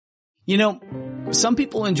You know, some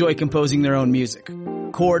people enjoy composing their own music,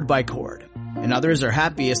 chord by chord, and others are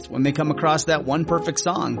happiest when they come across that one perfect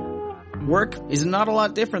song. Work is not a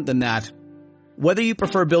lot different than that. Whether you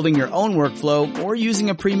prefer building your own workflow or using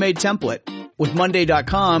a pre-made template, with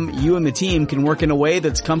Monday.com, you and the team can work in a way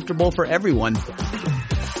that's comfortable for everyone.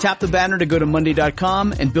 Tap the banner to go to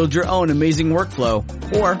Monday.com and build your own amazing workflow,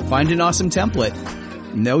 or find an awesome template.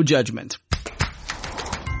 No judgment.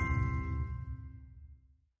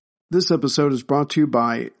 This episode is brought to you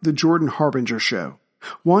by The Jordan Harbinger Show.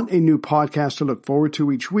 Want a new podcast to look forward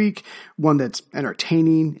to each week? One that's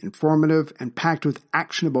entertaining, informative, and packed with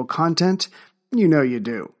actionable content? You know you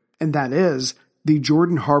do. And that is The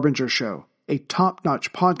Jordan Harbinger Show, a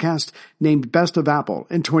top-notch podcast named Best of Apple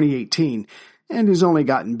in 2018, and has only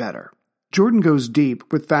gotten better. Jordan goes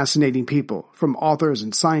deep with fascinating people, from authors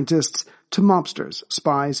and scientists to mobsters,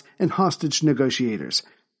 spies, and hostage negotiators.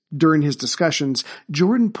 During his discussions,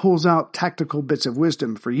 Jordan pulls out tactical bits of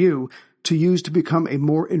wisdom for you to use to become a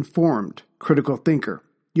more informed, critical thinker.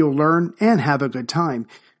 You'll learn and have a good time.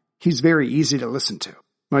 He's very easy to listen to.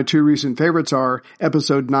 My two recent favorites are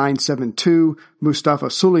episode 972, Mustafa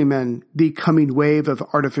Suleyman, The Coming Wave of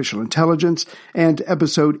Artificial Intelligence, and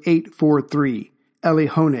episode 843, Eli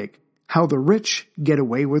Honig, How the Rich Get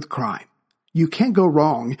Away with Crime. You can't go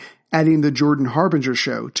wrong adding The Jordan Harbinger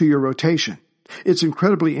Show to your rotation. It's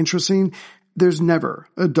incredibly interesting. There's never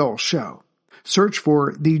a dull show. Search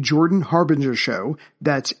for The Jordan Harbinger Show,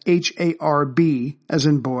 that's H-A-R-B as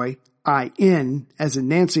in boy, I-N as in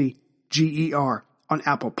Nancy, G-E-R, on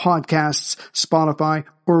Apple Podcasts, Spotify,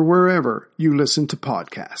 or wherever you listen to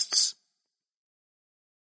podcasts.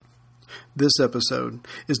 This episode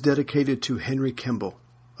is dedicated to Henry Kimball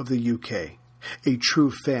of the UK, a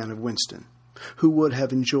true fan of Winston, who would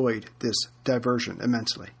have enjoyed this diversion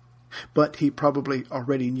immensely. But he probably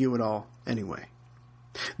already knew it all anyway.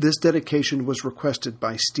 This dedication was requested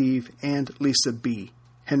by Steve and Lisa B.,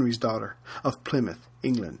 Henry's daughter, of Plymouth,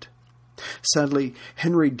 England. Sadly,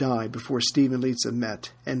 Henry died before Steve and Lisa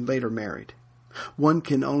met and later married. One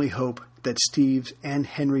can only hope that Steve's and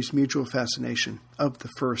Henry's mutual fascination of the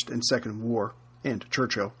First and Second War, and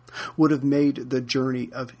Churchill, would have made the journey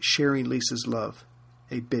of sharing Lisa's love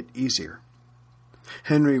a bit easier.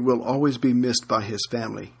 Henry will always be missed by his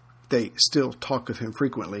family. They still talk of him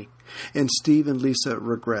frequently, and Steve and Lisa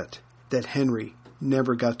regret that Henry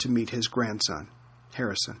never got to meet his grandson,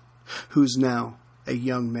 Harrison, who's now a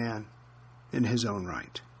young man in his own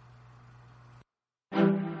right.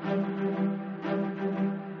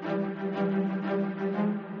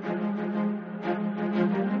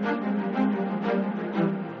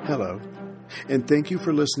 Hello, and thank you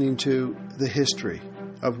for listening to The History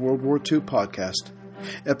of World War II podcast,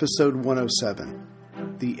 episode 107.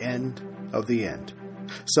 The End of the End,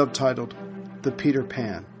 subtitled The Peter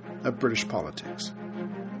Pan of British Politics.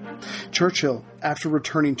 Churchill, after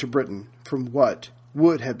returning to Britain from what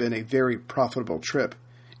would have been a very profitable trip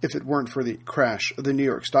if it weren't for the crash of the New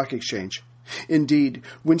York Stock Exchange, indeed,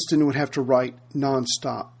 Winston would have to write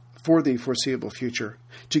non-stop for the foreseeable future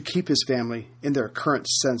to keep his family in their current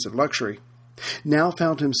sense of luxury, now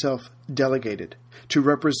found himself delegated to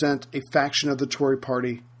represent a faction of the Tory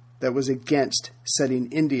party that was against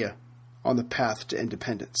setting India on the path to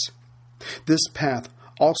independence. This path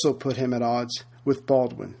also put him at odds with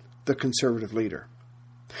Baldwin, the Conservative leader.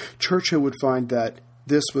 Churchill would find that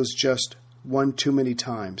this was just one too many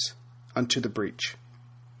times unto the breach.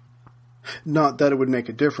 Not that it would make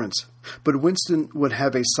a difference, but Winston would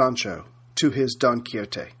have a Sancho to his Don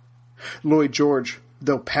Quixote. Lloyd George,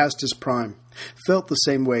 though past his prime, felt the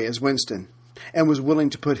same way as Winston, and was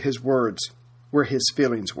willing to put his words where his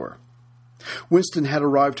feelings were. Winston had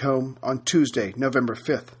arrived home on Tuesday, November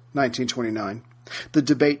 5th, 1929. The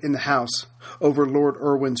debate in the House over Lord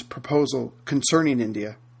Irwin's proposal concerning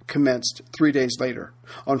India commenced 3 days later,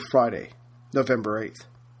 on Friday, November 8th.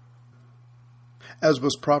 As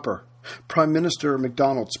was proper, Prime Minister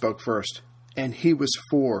MacDonald spoke first, and he was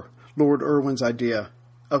for Lord Irwin's idea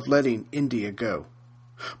of letting India go.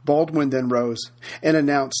 Baldwin then rose and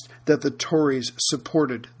announced that the Tories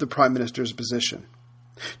supported the Prime Minister's position.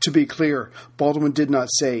 To be clear, Baldwin did not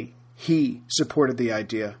say he supported the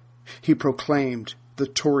idea. He proclaimed the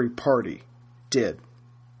Tory party did.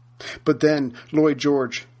 But then Lloyd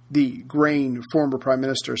George, the Grain former Prime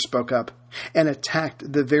Minister, spoke up and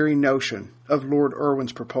attacked the very notion of Lord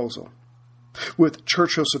Irwin's proposal, with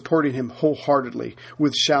Churchill supporting him wholeheartedly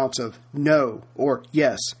with shouts of no or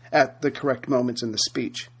yes at the correct moments in the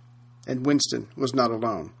speech. And Winston was not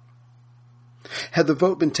alone. Had the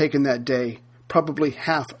vote been taken that day, probably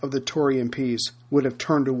half of the Tory MPs would have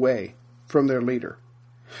turned away from their leader.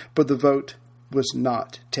 But the vote was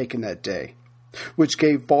not taken that day, which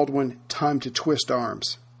gave Baldwin time to twist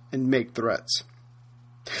arms and make threats.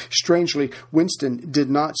 Strangely, Winston did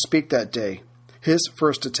not speak that day. His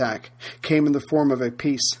first attack came in the form of a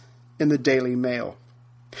piece in the Daily Mail.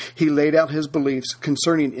 He laid out his beliefs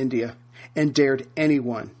concerning India and dared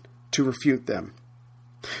anyone to refute them.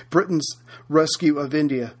 Britain's rescue of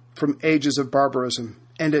India from ages of barbarism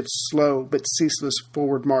and its slow but ceaseless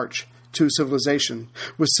forward march to civilization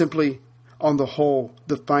was simply, on the whole,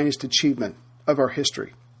 the finest achievement of our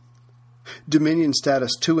history. Dominion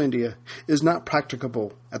status to India is not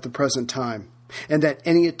practicable at the present time, and that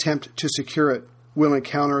any attempt to secure it will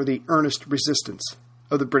encounter the earnest resistance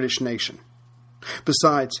of the British nation.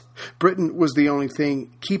 Besides, Britain was the only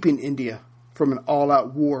thing keeping India from an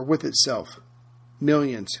all-out war with itself.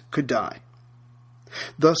 Millions could die.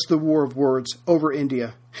 Thus the war of words over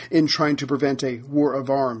India, in trying to prevent a war of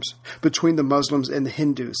arms between the Muslims and the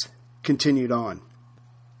Hindus, continued on.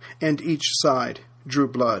 And each side drew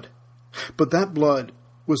blood. But that blood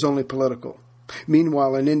was only political.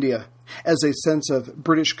 Meanwhile, in India, as a sense of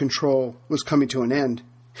British control was coming to an end,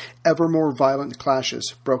 ever more violent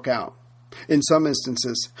clashes broke out. In some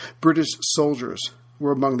instances, British soldiers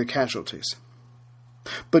were among the casualties.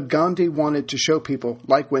 But Gandhi wanted to show people,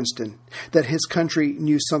 like Winston, that his country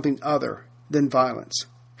knew something other than violence.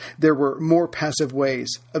 There were more passive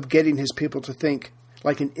ways of getting his people to think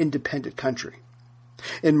like an independent country.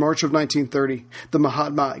 In March of 1930, the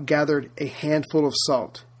Mahatma gathered a handful of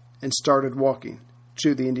salt and started walking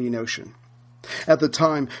to the Indian Ocean. At the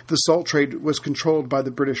time, the salt trade was controlled by the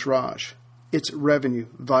British Raj, its revenue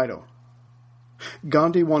vital.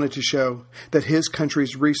 Gandhi wanted to show that his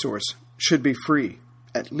country's resource should be free,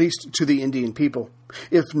 at least to the Indian people,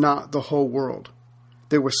 if not the whole world.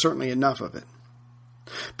 There was certainly enough of it.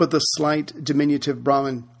 But the slight, diminutive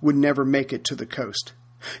Brahmin would never make it to the coast.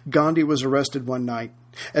 Gandhi was arrested one night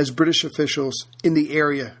as British officials in the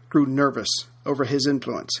area grew nervous over his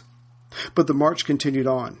influence. But the march continued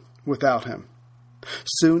on without him.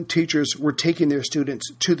 Soon teachers were taking their students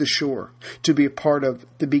to the shore to be a part of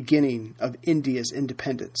the beginning of India's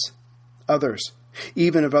independence. Others,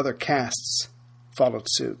 even of other castes, followed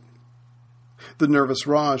suit. The nervous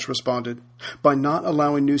Raj responded by not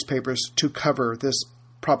allowing newspapers to cover this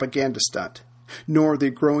propaganda stunt, nor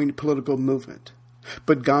the growing political movement.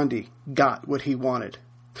 But Gandhi got what he wanted.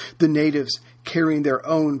 The natives, carrying their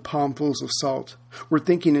own palmfuls of salt, were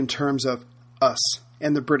thinking in terms of us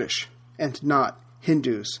and the British, and not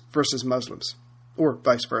Hindus versus Muslims, or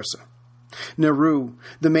vice versa. Nehru,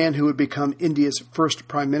 the man who would become India's first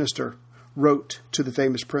prime minister, wrote to the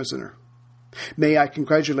famous prisoner, "May I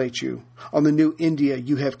congratulate you on the new India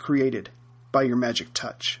you have created by your magic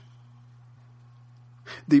touch."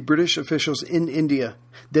 The British officials in India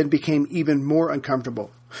then became even more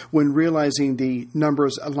uncomfortable when realizing the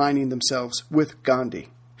numbers aligning themselves with Gandhi.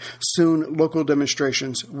 Soon, local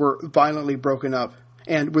demonstrations were violently broken up,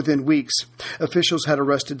 and within weeks, officials had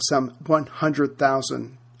arrested some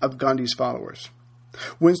 100,000 of Gandhi's followers.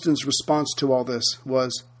 Winston's response to all this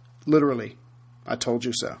was, literally, "I told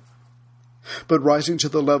you so." But rising to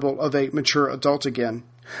the level of a mature adult again,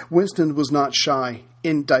 Winston was not shy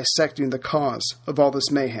in dissecting the cause of all this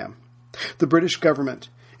mayhem. The British government,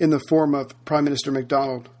 in the form of Prime Minister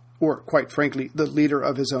MacDonald, or quite frankly, the leader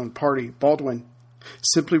of his own party, Baldwin,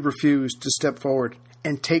 simply refused to step forward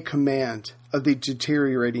and take command of the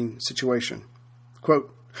deteriorating situation.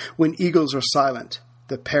 Quote, "When eagles are silent,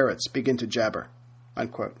 the parrots begin to jabber."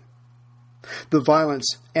 Unquote. The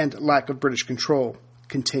violence and lack of British control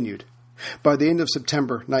continued. By the end of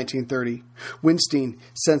September 1930, Winston,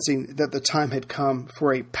 sensing that the time had come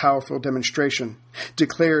for a powerful demonstration,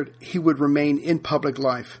 declared he would remain in public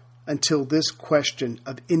life until this question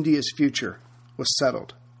of India's future was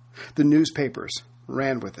settled. The newspapers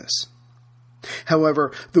ran with this.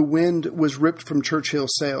 However, the wind was ripped from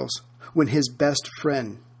Churchill's sails when his best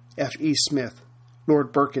friend, F.E. Smith,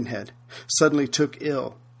 Lord Birkenhead, suddenly took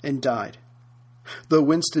ill and died. Though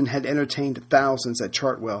Winston had entertained thousands at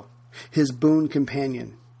Chartwell, his boon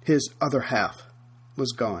companion, his other half,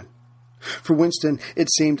 was gone. For Winston,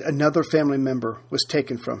 it seemed another family member was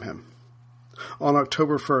taken from him. On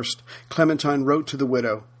October 1st, Clementine wrote to the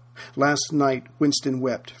widow, "Last night Winston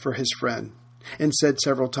wept for his friend, and said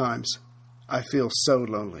several times, 'I feel so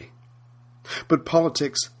lonely.'" But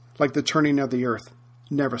politics, like the turning of the earth,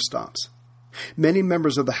 never stops. Many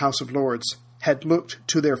members of the House of Lords had looked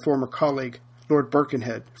to their former colleague, Lord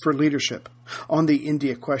Birkenhead, for leadership on the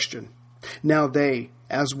India question. Now they,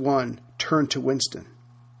 as one, turned to Winston.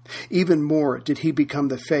 Even more did he become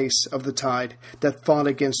the face of the tide that fought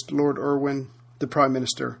against Lord Irwin, the Prime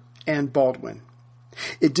Minister, and Baldwin.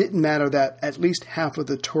 It didn't matter that at least half of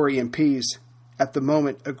the Tory MPs at the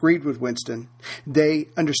moment agreed with Winston. They,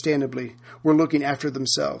 understandably, were looking after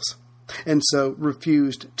themselves, and so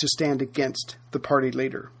refused to stand against the party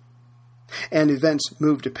leader. And events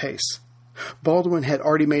moved apace. Baldwin had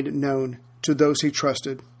already made it known to those he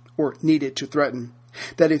trusted, or needed to threaten,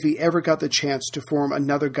 that if he ever got the chance to form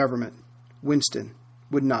another government, Winston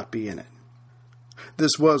would not be in it.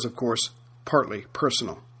 This was, of course, partly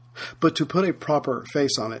personal. But to put a proper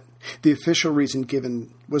face on it, the official reason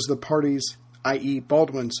given was the party's, i.e.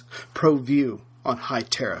 Baldwin's, pro-view on high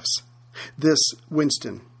tariffs. This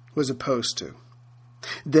Winston was opposed to.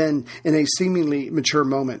 Then, in a seemingly mature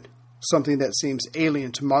moment, something that seems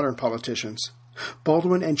alien to modern politicians,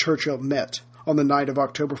 Baldwin and Churchill met on the night of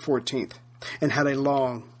October 14th and had a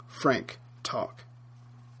long, frank talk.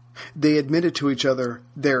 They admitted to each other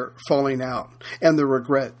their falling out and the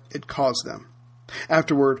regret it caused them.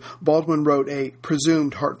 Afterward, Baldwin wrote a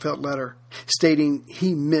presumed heartfelt letter stating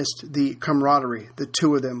he missed the camaraderie the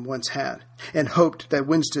two of them once had and hoped that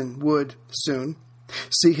Winston would, soon,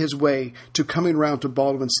 see his way to coming round to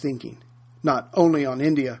Baldwin's thinking, not only on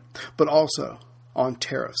India, but also on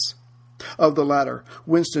tariffs. Of the latter,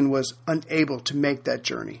 Winston was unable to make that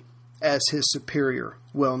journey, as his superior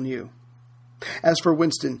well knew. As for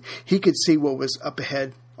Winston, he could see what was up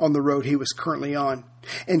ahead on the road he was currently on,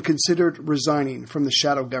 and considered resigning from the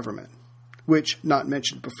shadow government, which, not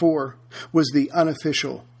mentioned before, was the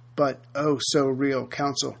unofficial but oh-so-real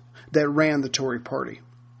council that ran the Tory party.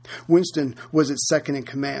 Winston was its second in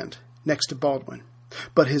command, next to Baldwin,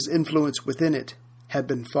 but his influence within it had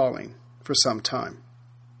been falling for some time.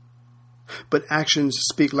 But actions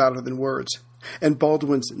speak louder than words, and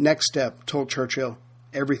Baldwin's next step told Churchill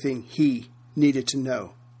everything he needed to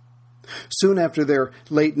know. Soon after their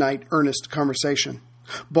late-night earnest conversation,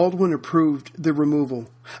 Baldwin approved the removal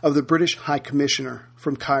of the British High Commissioner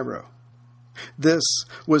from Cairo. This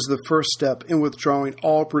was the first step in withdrawing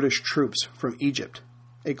all British troops from Egypt,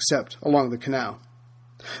 except along the canal.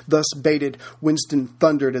 Thus baited, Winston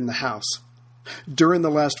thundered in the House. During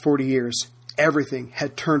the last 40 years, everything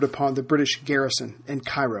had turned upon the British garrison in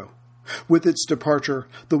Cairo. With its departure,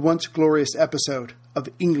 the once glorious episode of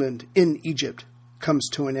England in Egypt comes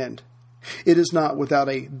to an end. It is not without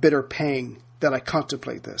a bitter pang that I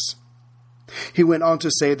contemplate this. He went on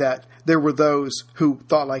to say that there were those who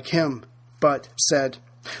thought like him, but said,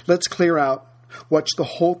 let's clear out, watch the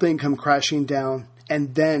whole thing come crashing down,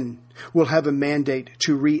 and then we'll have a mandate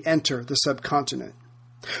to re-enter the subcontinent.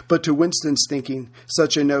 But to Winston's thinking,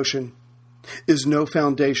 such a notion is no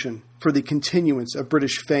foundation for the continuance of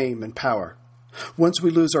British fame and power. Once we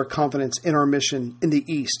lose our confidence in our mission in the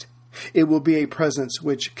East, it will be a presence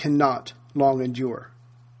which cannot long endure.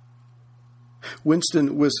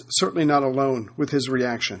 Winston was certainly not alone with his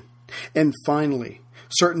reaction, and finally,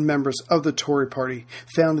 certain members of the Tory party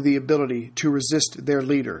found the ability to resist their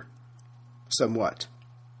leader somewhat.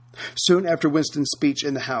 Soon after Winston's speech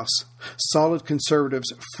in the House, solid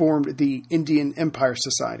conservatives formed the Indian Empire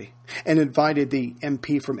Society and invited the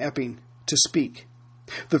MP from Epping to speak.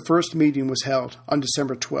 The first meeting was held on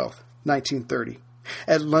December 12, 1930,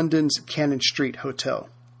 at London's Cannon Street Hotel.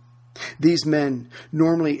 These men,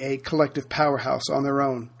 normally a collective powerhouse on their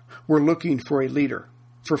own, were looking for a leader,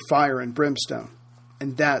 for fire and brimstone,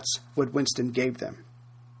 and that's what Winston gave them.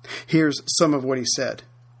 Here's some of what he said.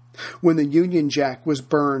 When the Union Jack was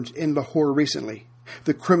burned in Lahore recently,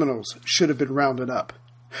 the criminals should have been rounded up.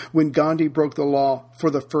 When Gandhi broke the law for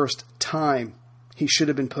the first time, he should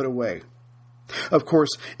have been put away. Of course,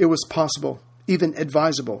 it was possible, even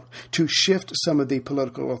advisable, to shift some of the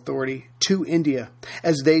political authority to India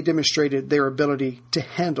as they demonstrated their ability to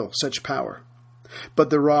handle such power. But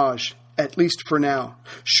the Raj, at least for now,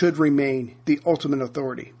 should remain the ultimate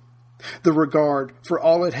authority. The regard for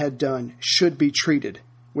all it had done should be treated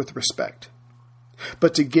with respect.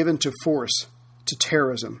 But to give into force, to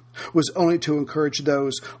terrorism, was only to encourage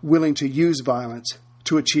those willing to use violence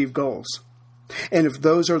to achieve goals. And if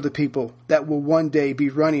those are the people that will one day be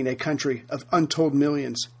running a country of untold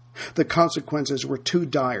millions, the consequences were too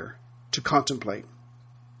dire to contemplate.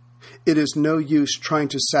 It is no use trying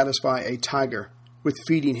to satisfy a tiger with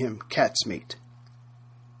feeding him cat's meat.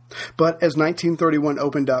 But as 1931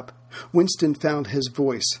 opened up, Winston found his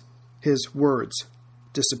voice, his words,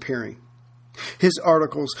 disappearing. His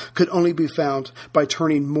articles could only be found by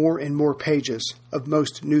turning more and more pages of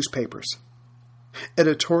most newspapers.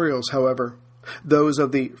 Editorials, however, those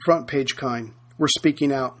of the front page kind, were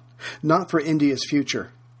speaking out, not for India's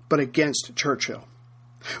future, but against Churchill.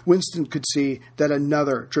 Winston could see that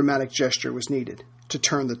another dramatic gesture was needed to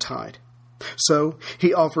turn the tide. So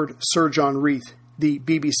he offered Sir John Reith the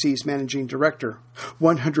BBC's managing director,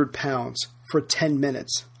 £100 for 10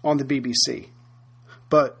 minutes on the BBC.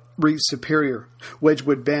 But Reed's superior,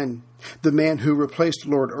 Wedgwood Ben, the man who replaced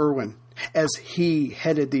Lord Irwin, as he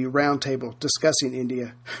headed the round table discussing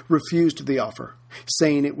India, refused the offer,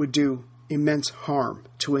 saying it would do immense harm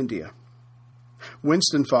to India.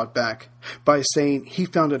 Winston fought back by saying he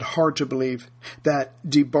found it hard to believe that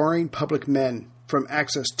debarring public men from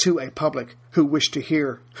access to a public who wished to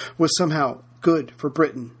hear was somehow good for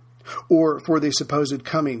Britain or for the supposed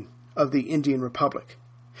coming of the Indian Republic.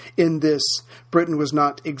 In this, Britain was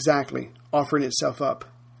not exactly offering itself up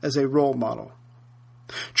as a role model.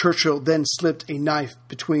 Churchill then slipped a knife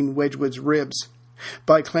between Wedgwood's ribs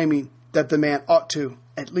by claiming that the man ought to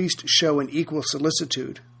at least show an equal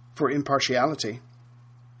solicitude for impartiality.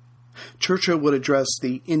 Churchill would address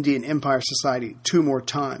the Indian Empire Society 2 more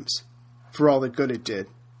times, for all the good it did,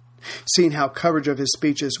 seeing how coverage of his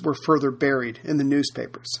speeches were further buried in the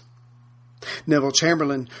newspapers. Neville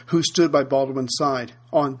Chamberlain, who stood by Baldwin's side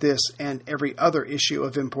on this and every other issue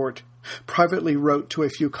of import, privately wrote to a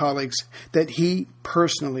few colleagues that he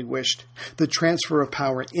personally wished the transfer of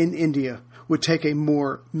power in India would take a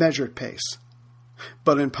more measured pace.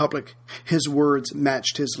 But in public, his words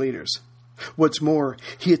matched his leaders. What's more,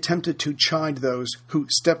 he attempted to chide those who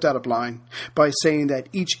stepped out of line by saying that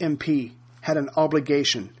each MP had an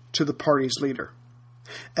obligation to the party's leader,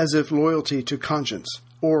 as if loyalty to conscience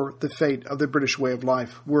or the fate of the British way of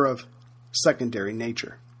life were of secondary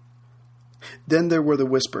nature. Then there were the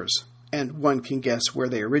whispers, and one can guess where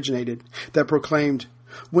they originated, that proclaimed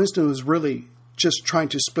Winston was really just trying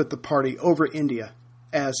to split the party over India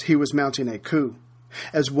as he was mounting a coup.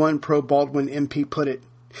 As one pro-Baldwin MP put it,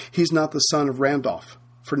 he's not the son of Randolph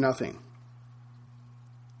for nothing.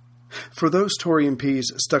 For those Tory MPs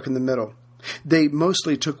stuck in the middle, they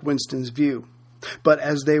mostly took Winston's view, but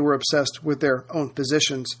as they were obsessed with their own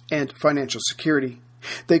positions and financial security,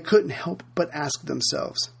 they couldn't help but ask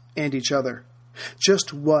themselves and each other,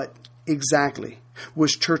 just what exactly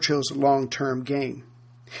was Churchill's long-term gain?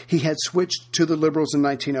 He had switched to the Liberals in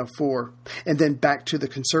 1904 and then back to the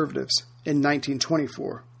Conservatives in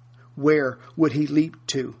 1924. Where would he leap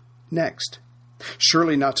to next?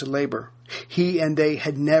 Surely not to Labour. He and they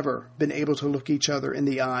had never been able to look each other in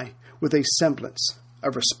the eye with a semblance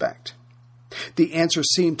of respect. The answer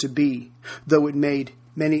seemed to be, though it made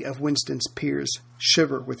many of Winston's peers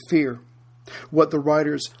shiver with fear, what the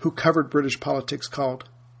writers who covered British politics called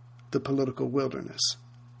the political wilderness,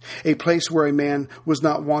 a place where a man was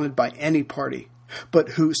not wanted by any party, but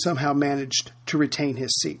who somehow managed to retain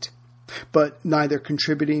his seat, but neither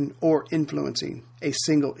contributing or influencing a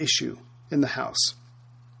single issue in the House.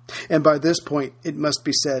 And by this point, it must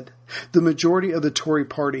be said, the majority of the Tory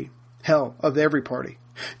party, hell, of every party,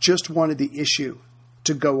 just wanted the issue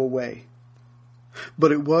to go away.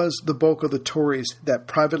 But it was the bulk of the Tories that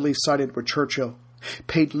privately sided with Churchill,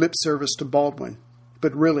 paid lip service to Baldwin,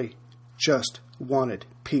 but really just wanted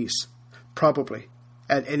peace, probably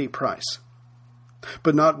at any price.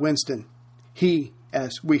 But not Winston. He,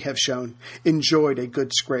 as we have shown, enjoyed a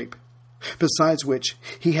good scrape, besides which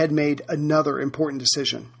he had made another important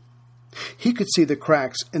decision. He could see the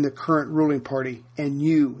cracks in the current ruling party and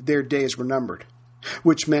knew their days were numbered,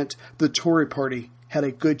 which meant the Tory party had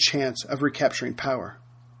a good chance of recapturing power.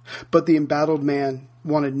 But the embattled man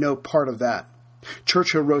wanted no part of that.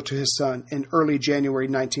 Churchill wrote to his son in early January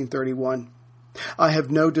 1931, "I have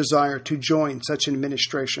no desire to join such an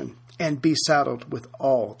administration and be saddled with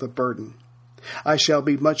all the burden. I shall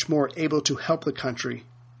be much more able to help the country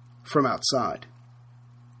from outside."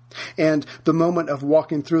 And the moment of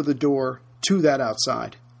walking through the door to that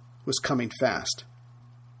outside was coming fast.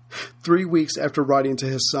 3 weeks after writing to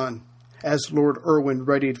his son, as Lord Irwin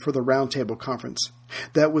readied for the Round Table Conference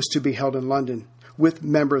that was to be held in London, with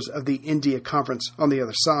members of the India Conference on the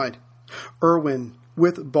other side, Irwin,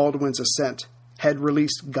 with Baldwin's assent, had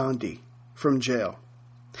released Gandhi from jail.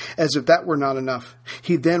 As if that were not enough,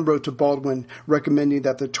 he then wrote to Baldwin recommending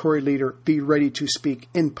that the Tory leader be ready to speak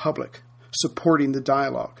in public, supporting the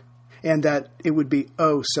dialogue, and that it would be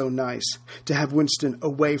oh so nice to have Winston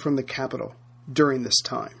away from the capital during this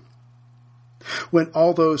time. When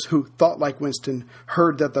all those who thought like Winston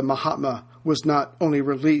heard that the Mahatma was not only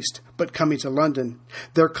released but coming to London,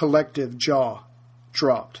 their collective jaw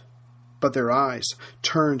dropped, but their eyes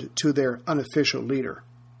turned to their unofficial leader.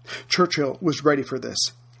 Churchill was ready for this,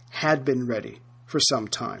 had been ready for some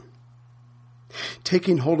time.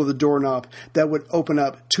 Taking hold of the doorknob that would open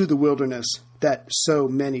up to the wilderness that so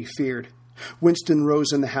many feared, Winston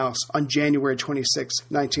rose in the House on January 26,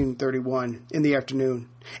 1931, in the afternoon,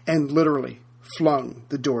 and literally flung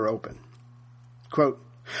the door open. Quote,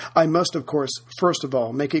 I must, of course, first of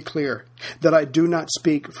all, make it clear that I do not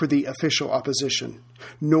speak for the official opposition,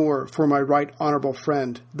 nor for my right honorable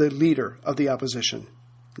friend, the leader of the opposition,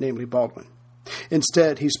 namely Baldwin.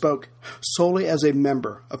 Instead, he spoke solely as a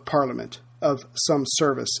member of Parliament of some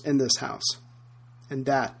service in this House. And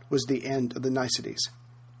that was the end of the niceties.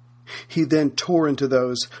 He then tore into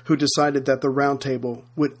those who decided that the Round Table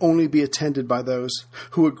would only be attended by those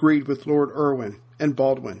who agreed with Lord Irwin and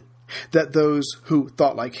Baldwin, that those who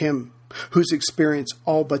thought like him, whose experience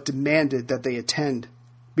all but demanded that they attend,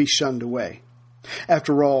 be shunned away.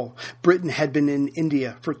 After all, Britain had been in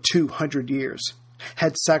India for 200 years,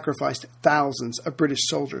 had sacrificed thousands of British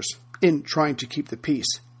soldiers in trying to keep the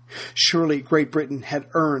peace. Surely Great Britain had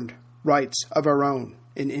earned rights of our own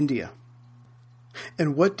in India.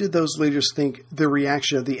 And what did those leaders think the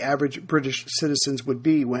reaction of the average British citizens would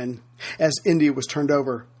be when, as India was turned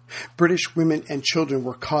over, British women and children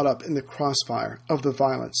were caught up in the crossfire of the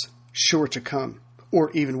violence sure to come,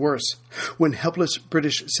 or even worse, when helpless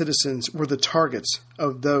British citizens were the targets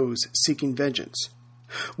of those seeking vengeance?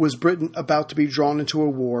 Was Britain about to be drawn into a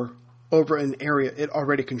war over an area it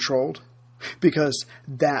already controlled? Because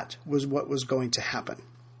that was what was going to happen.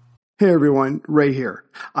 Hey everyone, Ray here.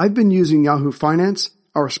 I've been using Yahoo Finance,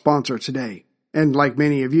 our sponsor today. And like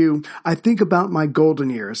many of you, I think about my golden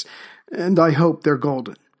years, and I hope they're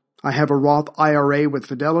golden. I have a Roth IRA with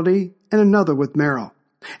Fidelity and another with Merrill,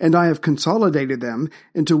 and I have consolidated them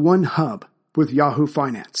into one hub with Yahoo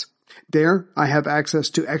Finance. There, I have access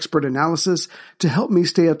to expert analysis to help me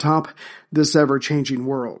stay atop this ever-changing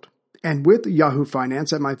world. And with Yahoo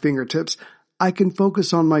Finance at my fingertips, I can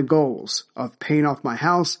focus on my goals of paying off my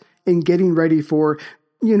house and getting ready for,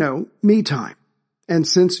 me time. And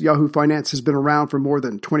since Yahoo Finance has been around for more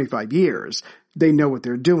than 25 years, they know what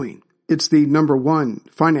they're doing. It's the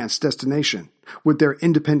 #1 finance destination with their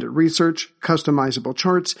independent research, customizable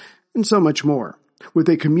charts, and so much more. With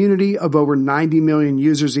a community of over 90 million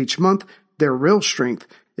users each month, their real strength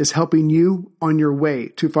is helping you on your way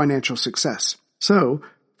to financial success. So,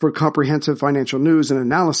 for comprehensive financial news and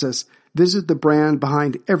analysis, visit the brand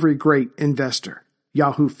behind every great investor,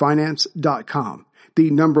 yahoofinance.com,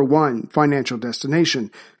 the #1 financial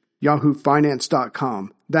destination,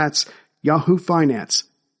 yahoofinance.com. That's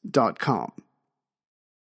yahoofinance.com.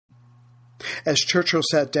 As Churchill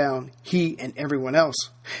sat down, he and everyone else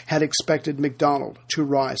had expected MacDonald to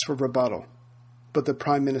rise for rebuttal. But the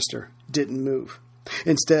Prime Minister didn't move.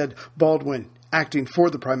 Instead, Baldwin, acting for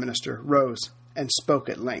the Prime Minister, rose and spoke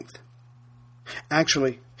at length.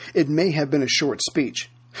 Actually, it may have been a short speech,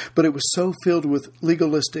 but it was so filled with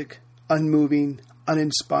legalistic, unmoving,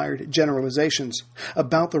 uninspired generalizations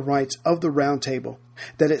about the rights of the Round Table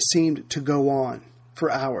that it seemed to go on for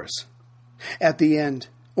hours. At the end,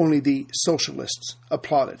 only the socialists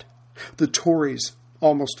applauded. The Tories,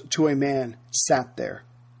 almost to a man, sat there,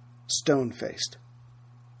 stone-faced.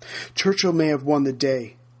 Churchill may have won the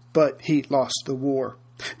day, but he lost the war.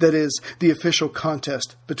 That is, the official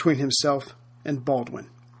contest between himself and Baldwin.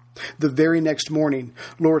 The very next morning,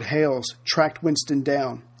 Lord Hailes tracked Winston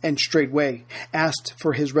down and straightway asked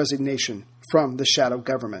for his resignation from the shadow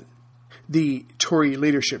government, the Tory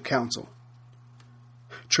Leadership Council.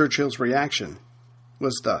 Churchill's reaction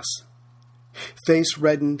was thus. Face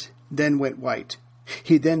reddened, then went white.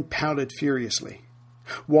 He then pouted furiously,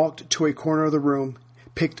 walked to a corner of the room,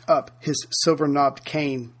 picked up his silver-knobbed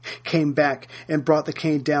cane, came back and brought the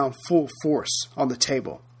cane down full force on the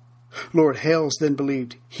table. Lord Hailes then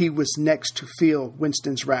believed he was next to feel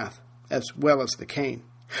Winston's wrath, as well as the cane.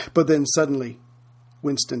 But then suddenly,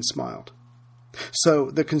 Winston smiled. So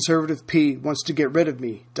the Conservative P wants to get rid of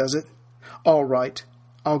me, does it? All right,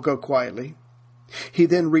 I'll go quietly. He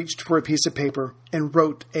then reached for a piece of paper and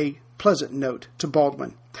wrote a pleasant note to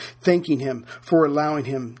Baldwin, thanking him for allowing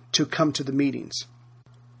him to come to the meetings.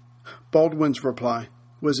 Baldwin's reply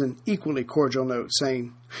was an equally cordial note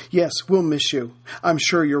saying, Yes, we'll miss you. I'm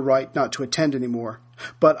sure you're right not to attend anymore,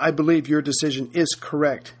 but I believe your decision is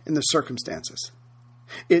correct in the circumstances.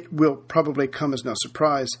 It will probably come as no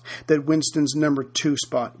surprise that Winston's #2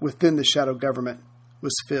 spot within the shadow government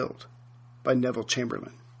was filled by Neville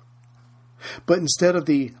Chamberlain. But instead of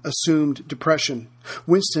the assumed depression,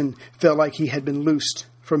 Winston felt like he had been loosed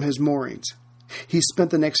from his moorings. He spent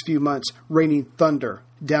the next few months raining thunder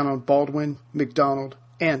down on Baldwin, MacDonald,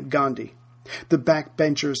 and Gandhi. The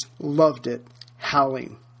backbenchers loved it,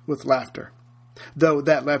 howling with laughter, though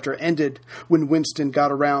that laughter ended when Winston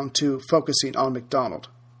got around to focusing on MacDonald,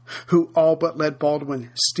 who all but let Baldwin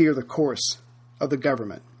steer the course of the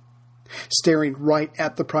government. Staring right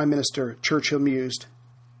at the Prime Minister, Churchill mused,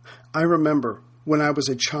 I remember when I was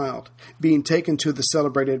a child, being taken to the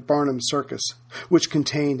celebrated Barnum Circus, which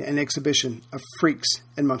contained an exhibition of freaks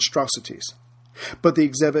and monstrosities. But the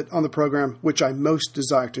exhibit on the program which I most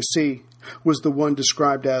desired to see was the one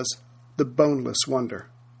described as the Boneless Wonder.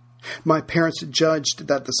 My parents judged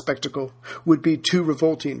that the spectacle would be too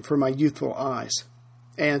revolting for my youthful eyes,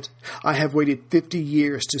 and I have waited 50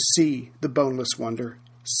 years to see the Boneless Wonder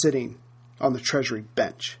sitting on the Treasury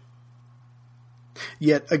bench.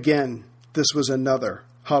 Yet again, this was another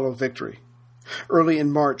hollow victory. Early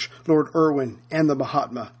in March, Lord Irwin and the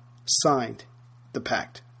Mahatma signed the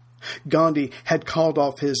pact. Gandhi had called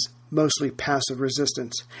off his mostly passive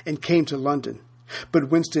resistance and came to London, but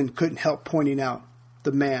Winston couldn't help pointing out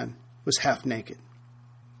the man was half naked.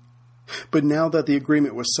 But now that the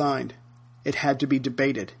agreement was signed, it had to be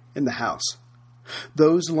debated in the House.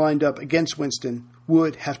 Those lined up against Winston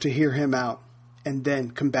would have to hear him out and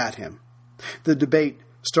then combat him. The debate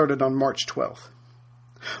started on March 12th.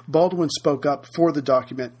 Baldwin spoke up for the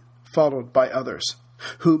document, followed by others,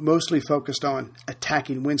 who mostly focused on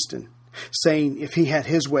attacking Winston, saying if he had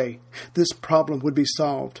his way, this problem would be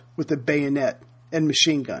solved with a bayonet and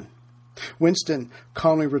machine gun. Winston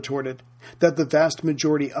calmly retorted that the vast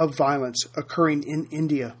majority of violence occurring in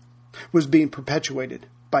India was being perpetuated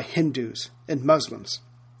by Hindus and Muslims.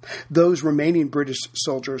 Those remaining British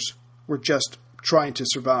soldiers were just trying to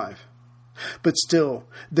survive. But still,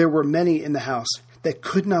 there were many in the House that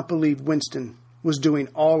could not believe Winston was doing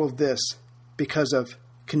all of this because of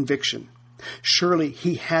conviction. Surely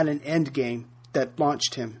he had an end game that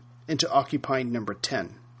launched him into occupying number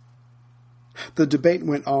 10. The debate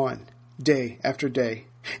went on, day after day,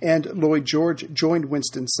 and Lloyd George joined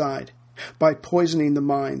Winston's side by poisoning the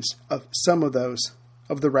minds of some of those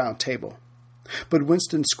of the Round Table. But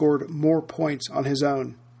Winston scored more points on his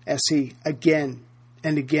own as he again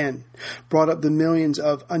and again brought up the millions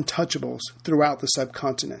of untouchables throughout the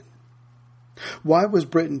subcontinent. Why was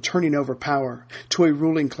Britain turning over power to a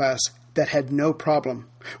ruling class that had no problem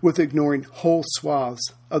with ignoring whole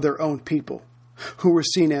swaths of their own people, who were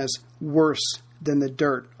seen as worse than the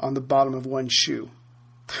dirt on the bottom of one's shoe?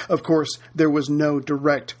 Of course, there was no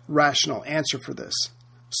direct, rational answer for this,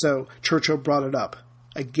 so Churchill brought it up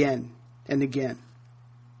again and again.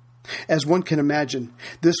 As one can imagine,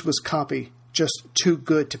 this was copy just too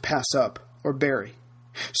good to pass up or bury.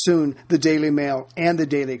 Soon, the Daily Mail and the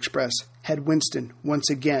Daily Express had Winston once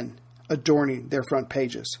again adorning their front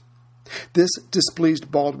pages. This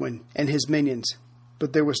displeased Baldwin and his minions,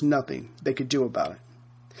 but there was nothing they could do about it.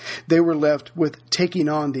 They were left with taking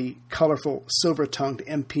on the colorful, silver-tongued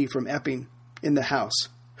MP from Epping in the House,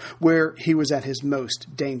 where he was at his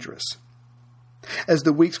most dangerous. As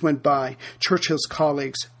the weeks went by, Churchill's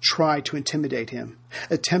colleagues tried to intimidate him,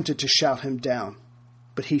 attempted to shout him down,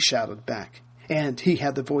 but he shouted back, and he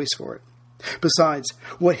had the voice for it. Besides,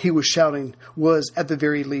 what he was shouting was at the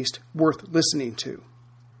very least worth listening to.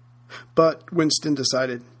 But Winston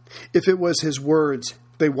decided if it was his words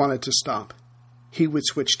they wanted to stop, he would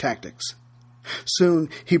switch tactics. Soon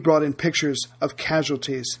he brought in pictures of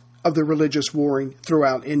casualties of the religious warring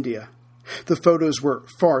throughout India. The photos were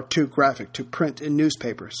far too graphic to print in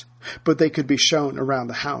newspapers, but they could be shown around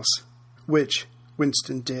the House, which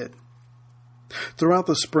Winston did. Throughout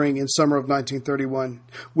the spring and summer of 1931,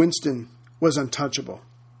 Winston was untouchable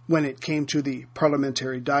when it came to the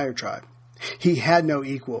parliamentary diatribe. He had no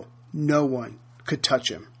equal. No one could touch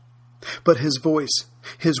him. But his voice,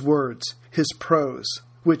 his words, his prose,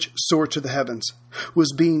 which soared to the heavens,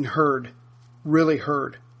 was being heard, really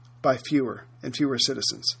heard, by fewer and fewer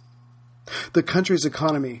citizens. The country's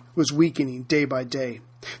economy was weakening day by day.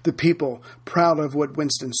 The people, proud of what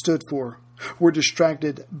Winston stood for, were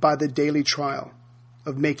distracted by the daily trial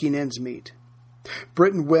of making ends meet.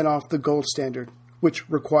 Britain went off the gold standard, which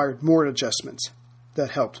required more adjustments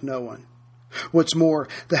that helped no one. What's more,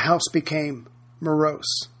 the House became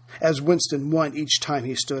morose, as Winston won each time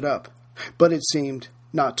he stood up, but it seemed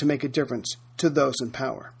not to make a difference to those in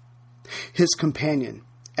power. His companion,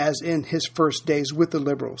 as in his first days with the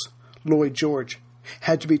Liberals, Lloyd George,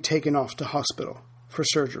 had to be taken off to hospital for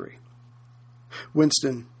surgery.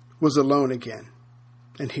 Winston was alone again,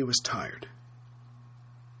 and he was tired.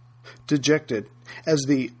 Dejected, as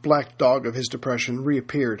the black dog of his depression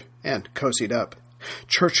reappeared and cozied up,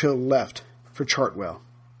 Churchill left for Chartwell.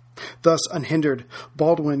 Thus unhindered,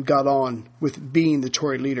 Baldwin got on with being the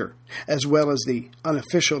Tory leader, as well as the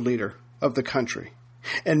unofficial leader of the country,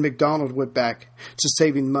 and MacDonald went back to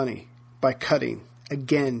saving money by cutting,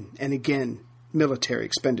 again and again, military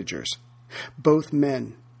expenditures. Both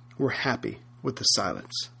men were happy with the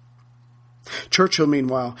silence. Churchill,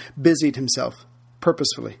 meanwhile, busied himself,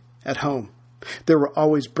 purposefully, at home. There were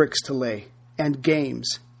always bricks to lay, and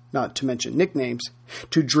games, not to mention nicknames,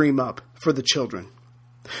 to dream up for the children.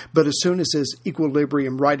 But as soon as his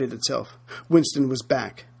equilibrium righted itself, Winston was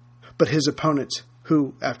back. But his opponents,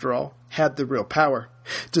 who, after all, had the real power,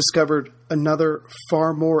 discovered another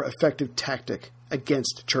far more effective tactic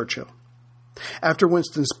against Churchill. After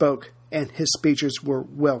Winston spoke, and his speeches were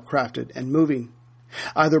well crafted and moving,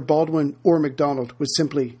 either Baldwin or MacDonald would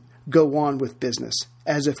simply go on with business,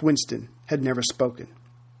 as if Winston had never spoken.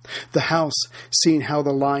 The House, seeing how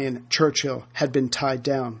the lion Churchill had been tied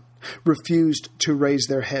down, refused to raise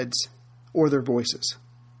their heads or their voices.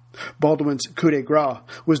 Baldwin's coup de grace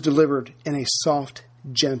was delivered in a soft,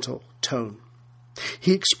 gentle tone.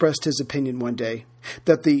 He expressed his opinion one day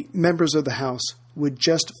that the members of the House would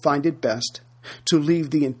just find it best to leave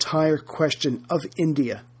the entire question of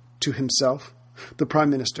India to himself, the Prime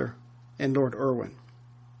Minister, and Lord Irwin.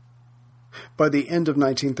 By the end of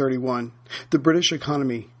 1931, the British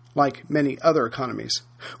economy, like many other economies,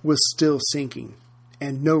 was still sinking,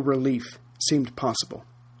 and no relief seemed possible.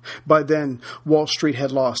 By then, Wall Street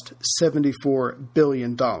had lost $74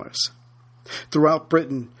 billion. Throughout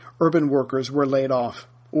Britain, urban workers were laid off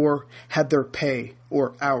or had their pay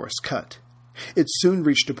or hours cut. It soon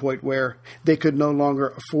reached a point where they could no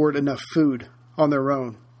longer afford enough food on their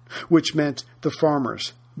own, which meant the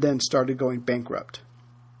farmers then started going bankrupt.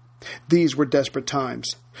 These were desperate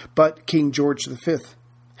times, but King George V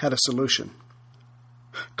had a solution.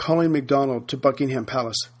 Calling MacDonald to Buckingham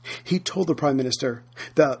Palace, he told the Prime Minister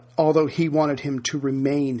that although he wanted him to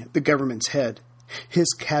remain the government's head,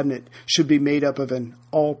 his cabinet should be made up of an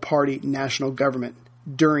all-party national government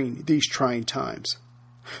during these trying times.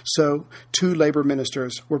 So, 2 Labour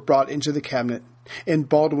ministers were brought into the cabinet, and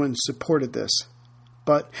Baldwin supported this.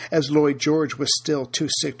 But as Lloyd George was still too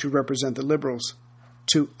sick to represent the Liberals,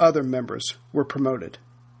 2 other members were promoted.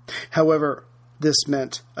 However, this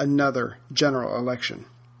meant another general election.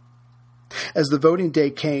 As the voting day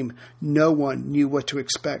came, no one knew what to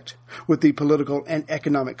expect, with the political and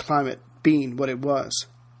economic climate being what it was.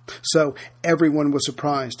 So everyone was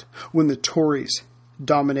surprised when the Tories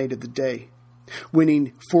dominated the day,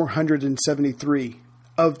 winning 473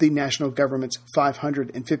 of the national government's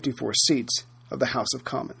 554 seats of the House of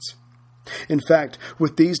Commons. In fact,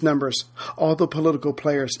 with these numbers, all the political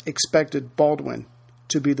players expected Baldwin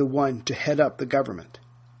to be the one to head up the government,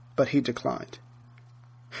 but he declined.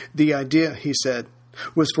 The idea, he said,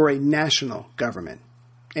 was for a national government,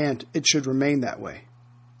 and it should remain that way.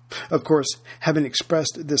 Of course, having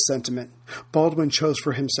expressed this sentiment, Baldwin chose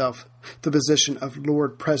for himself the position of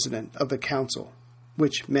Lord President of the Council,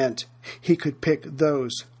 which meant he could pick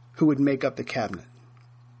those who would make up the cabinet.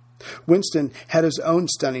 Winston had his own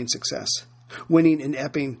stunning success, winning in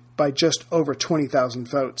Epping by just over 20,000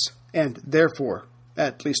 votes, and therefore,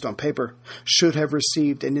 at least on paper, should have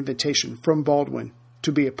received an invitation from Baldwin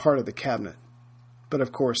to be a part of the cabinet. But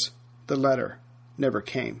of course, the letter never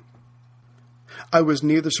came. I was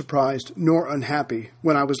neither surprised nor unhappy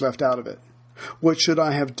when I was left out of it. What should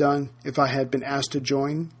I have done if I had been asked to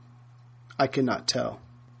join? I cannot tell.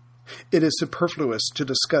 It is superfluous to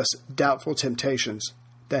discuss doubtful temptations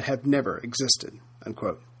that have never existed,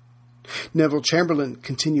 unquote. Neville Chamberlain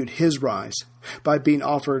continued his rise by being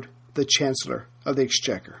offered the Chancellor of the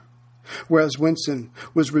Exchequer, whereas Winston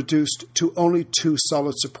was reduced to only 2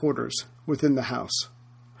 solid supporters within the House,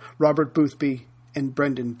 Robert Boothby and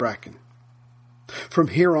Brendan Bracken. From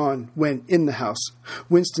here on, when in the House,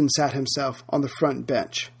 Winston sat himself on the front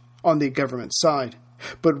bench, on the government side,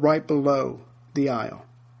 but right below the aisle.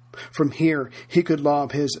 From here, he could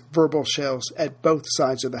lob his verbal shells at both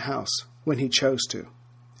sides of the House when he chose to,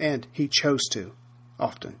 and he chose to,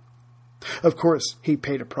 often. Of course, he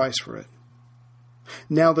paid a price for it.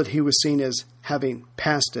 Now that he was seen as having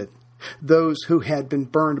passed it, those who had been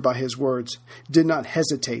burned by his words did not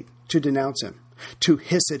hesitate to denounce him, to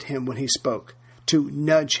hiss at him when he spoke, to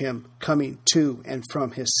nudge him coming to and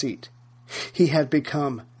from his seat. He had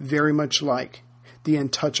become very much like the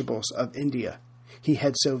untouchables of India he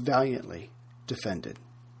had so valiantly defended.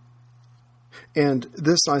 And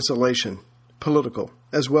this isolation, political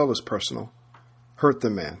as well as personal, hurt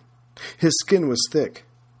the man. His skin was thick,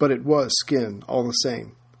 but it was skin all the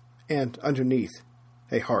same, and underneath,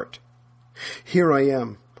 a heart. Here I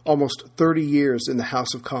am, almost 30 years in the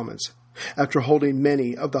House of Commons, after holding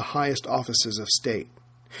many of the highest offices of state.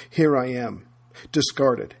 Here I am,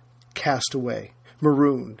 discarded, cast away,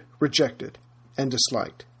 marooned, rejected, and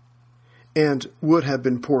disliked. And would have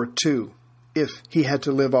been poor, too, if he had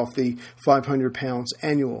to live off the £500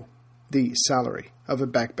 annual, the salary of a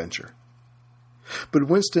backbencher. But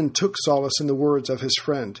Winston took solace in the words of his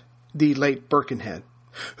friend, the late Birkenhead,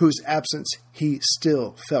 whose absence he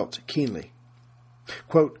still felt keenly.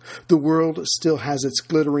 Quote, "The world still has its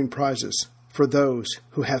glittering prizes for those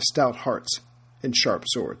who have stout hearts and sharp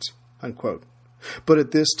swords." Unquote. But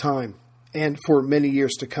at this time, and for many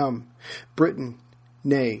years to come, Britain,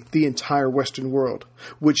 nay, the entire Western world,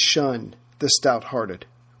 would shun the stout-hearted,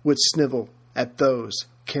 would snivel at those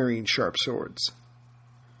carrying sharp swords.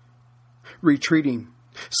 Retreating,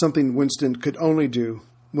 something Winston could only do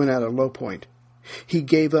when at a low point, he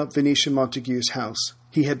gave up Venetian Montague's house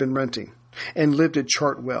he had been renting and lived at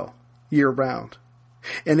Chartwell year-round.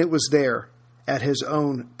 And it was there, at his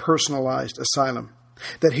own personalized asylum,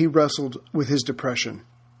 that he wrestled with his depression,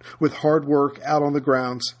 with hard work out on the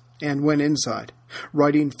grounds, and when inside,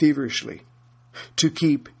 writing feverishly to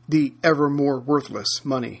keep the ever more worthless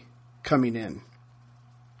money coming in.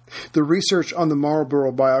 The research on the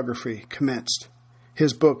Marlborough biography commenced.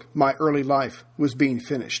 His book, My Early Life, was being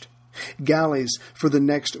finished. Galleys for the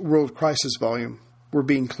next World Crisis volume were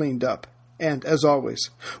being cleaned up, and, as always,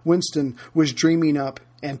 Winston was dreaming up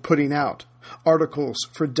and putting out articles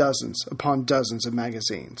for dozens upon dozens of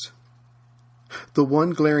magazines. The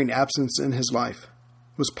one glaring absence in his life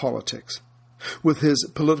was politics. With his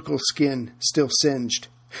political skin still singed,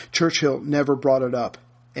 Churchill never brought it up,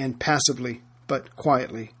 and passively, but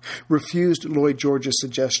quietly, refused Lloyd George's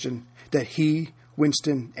suggestion that he,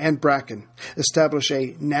 Winston, and Bracken establish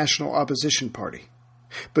a national opposition party.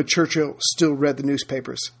 But Churchill still read the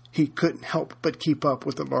newspapers. He couldn't help but keep up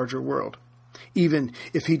with the larger world, even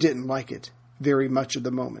if he didn't like it very much at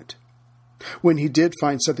the moment. When he did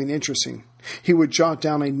find something interesting, he would jot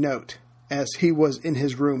down a note as he was in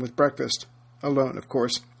his room with breakfast, alone, of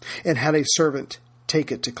course, and had a servant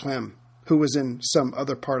take it to Clem, who was in some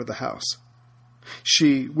other part of the house.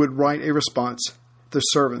 She would write a response. The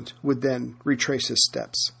servant would then retrace his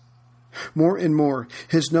steps. More and more,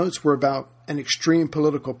 his notes were about an extreme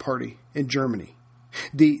political party in Germany,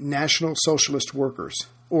 the National Socialist Workers,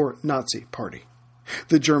 or Nazi Party.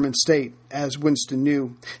 The German state, as Winston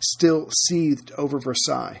knew, still seethed over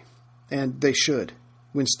Versailles, and they should,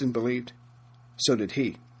 Winston believed. So did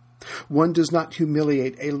he. One does not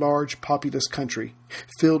humiliate a large populous country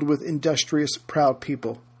filled with industrious, proud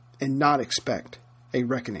people and not expect a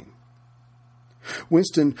reckoning.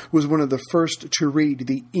 Winston was one of the first to read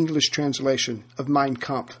the English translation of Mein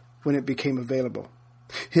Kampf when it became available.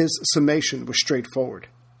 His summation was straightforward.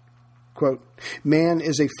 Quote, "Man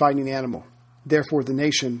is a fighting animal. Therefore the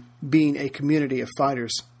nation, being a community of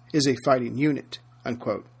fighters, is a fighting unit."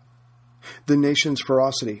 Unquote. The nation's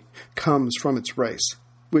ferocity comes from its race,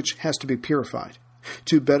 which has to be purified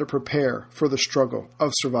to better prepare for the struggle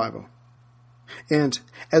of survival. And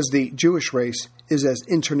as the Jewish race is as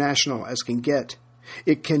international as can get,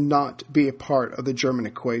 it cannot be a part of the German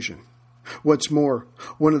equation. What's more,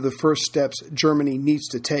 one of the first steps Germany needs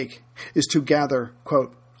to take is to gather,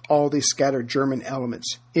 quote, "all the scattered German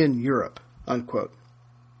elements in Europe," unquote.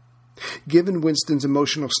 Given Winston's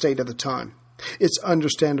emotional state at the time, it's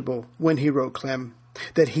understandable when he wrote Clem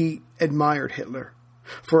that he admired Hitler,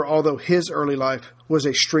 for although his early life was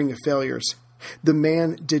a string of failures, the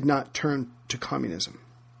man did not turn to communism.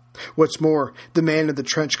 What's more, the man in the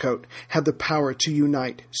trench coat had the power to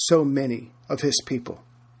unite so many of his people.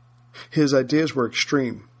 His ideas were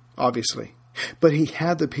extreme, obviously, but he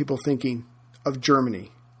had the people thinking of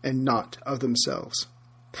Germany and not of themselves,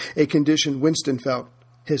 a condition Winston felt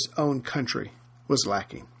his own country was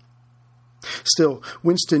lacking. Still,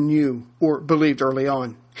 Winston knew, or believed early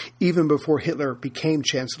on, even before Hitler became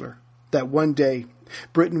chancellor, that one day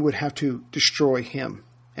Britain would have to destroy him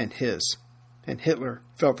and his, and Hitler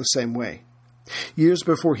felt the same way. Years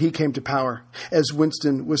before he came to power, as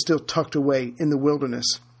Winston was still tucked away in the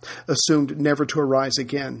wilderness, assumed never to arise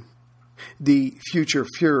again, the future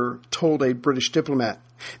Führer told a British diplomat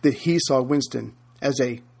that he saw Winston as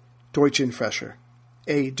a Deutschenfresser,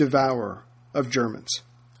 a devourer of Germans.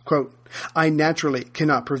 Quote, "I naturally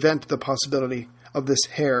cannot prevent the possibility of this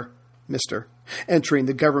Herr, Mr., entering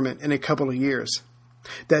the government in a couple of years,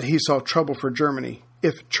 that he saw trouble for Germany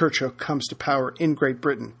if Churchill comes to power in Great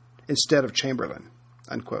Britain instead of Chamberlain,"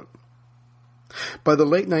 unquote. By the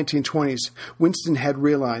late 1920s, Winston had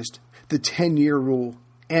realized the 10-year rule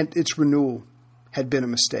and its renewal had been a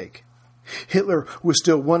mistake. Hitler was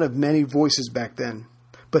still one of many voices back then,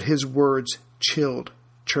 but his words chilled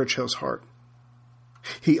Churchill's heart.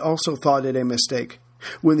 He also thought it a mistake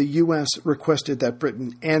when the U.S. requested that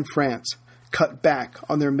Britain and France cut back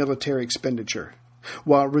on their military expenditure,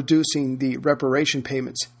 while reducing the reparation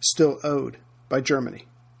payments still owed by Germany.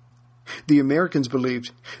 The Americans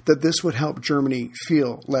believed that this would help Germany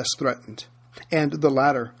feel less threatened, and the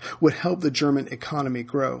latter would help the German economy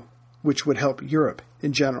grow, which would help Europe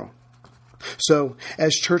in general. So,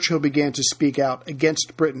 as Churchill began to speak out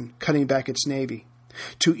against Britain cutting back its navy,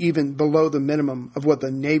 to even below the minimum of what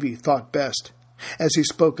the Navy thought best, as he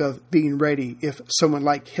spoke of being ready if someone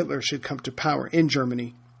like Hitler should come to power in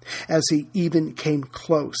Germany, as he even came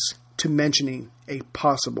close to mentioning a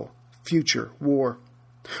possible future war,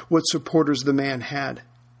 what supporters the man had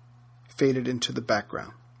faded into the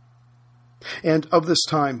background. And of this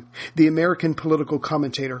time, the American political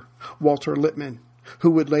commentator Walter Lippmann, who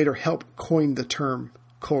would later help coin the term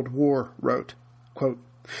Cold War, wrote, quote,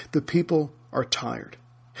 "The people are tired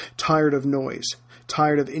of noise,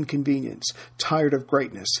 tired of inconvenience, tired of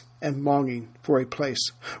greatness, and longing for a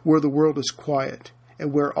place where the world is quiet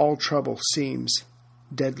and where all trouble seems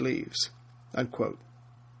dead leaves," unquote.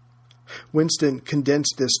 Winston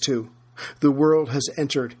condensed this to, "The world has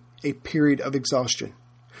entered a period of exhaustion,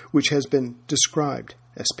 which has been described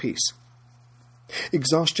as peace."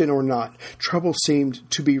 Exhaustion or not, trouble seemed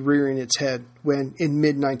to be rearing its head when, in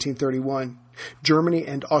mid-1931, Germany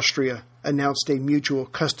and Austria announced a mutual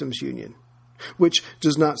customs union, which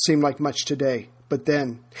does not seem like much today, but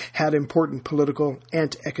then had important political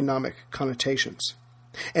and economic connotations.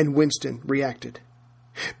 And Winston reacted.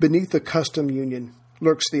 Beneath the custom union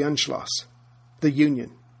lurks the Anschluss, the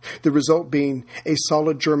union, the result being a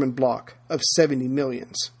solid German bloc of 70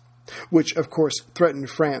 millions, which of course threatened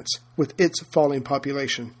France with its falling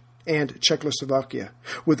population and Czechoslovakia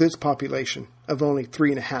with its population of only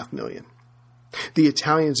 3.5 million. The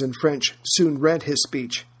Italians and French soon read his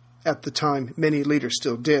speech, at the time many leaders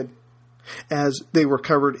still did, as they were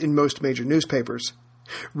covered in most major newspapers,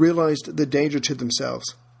 realized the danger to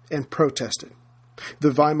themselves, and protested.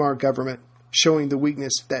 The Weimar government, showing the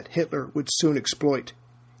weakness that Hitler would soon exploit,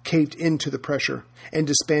 caved into the pressure and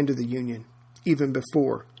disbanded the Union, even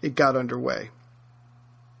before it got underway.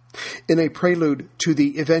 In a prelude to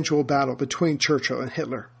the eventual battle between Churchill and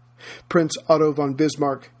Hitler, Prince Otto von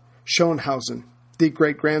Bismarck Schönhausen, the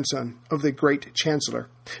great-grandson of the great Chancellor,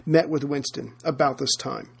 met with Winston about this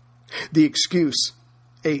time. The excuse,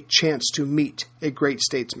 a chance to meet a great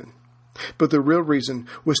statesman. But the real reason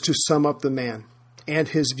was to sum up the man and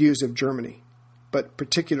his views of Germany, but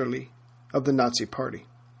particularly of the Nazi Party.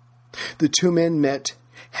 The two men met,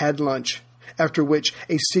 had lunch, after which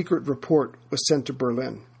a secret report was sent to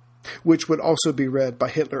Berlin, which would also be read by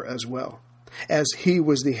Hitler as well, as he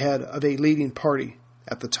was the head of a leading party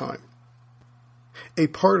at the time. A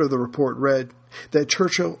part of the report read that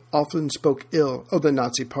Churchill often spoke ill of the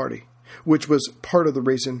Nazi Party, which was part of the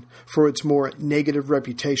reason for its more negative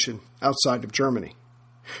reputation outside of Germany.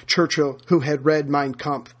 Churchill, who had read Mein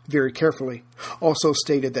Kampf very carefully, also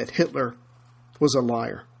stated that Hitler was a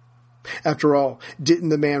liar. After all, didn't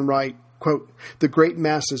the man write, quote, "The great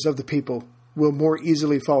masses of the people will more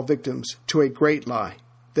easily fall victims to a great lie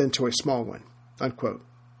than to a small one," unquote.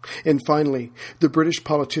 And finally, the British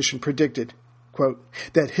politician predicted, quote,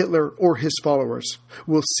 "that Hitler or his followers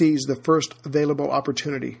will seize the first available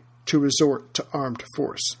opportunity to resort to armed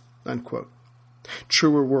force," unquote.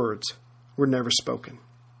 Truer words were never spoken.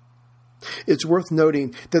 It's worth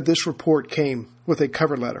noting that this report came with a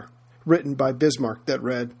cover letter written by Bismarck that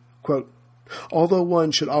read, quote, "Although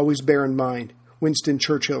one should always bear in mind Winston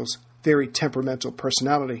Churchill's very temperamental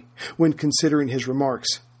personality when considering his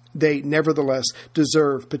remarks, they nevertheless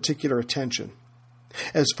deserve particular attention.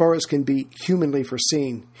 As far as can be humanly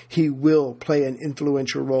foreseen, he will play an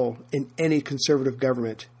influential role in any conservative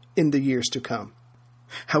government in the years to come,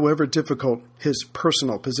 however difficult his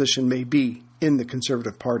personal position may be in the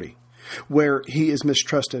Conservative Party, where he is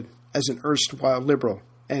mistrusted as an erstwhile liberal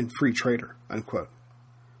and free trader," unquote.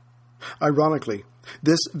 Ironically,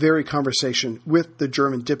 this very conversation with the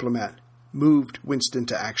German diplomat moved Winston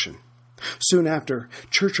to action. Soon after,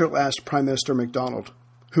 Churchill asked Prime Minister MacDonald,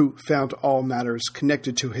 who found all matters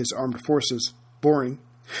connected to his armed forces boring,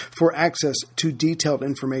 for access to detailed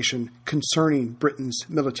information concerning Britain's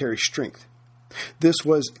military strength. This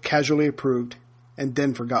was casually approved and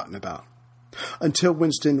then forgotten about. Until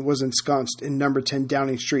Winston was ensconced in number 10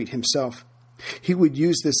 Downing Street himself, he would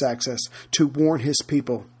use this access to warn his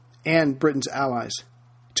people and Britain's allies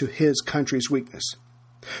to his country's weakness.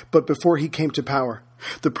 But before he came to power,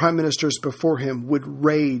 the prime ministers before him would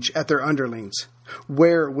rage at their underlings.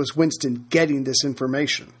 Where was Winston getting this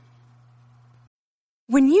information?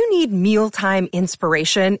 When you need mealtime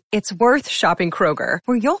inspiration, it's worth shopping Kroger,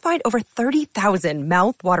 where you'll find over 30,000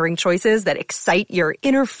 mouth-watering choices that excite your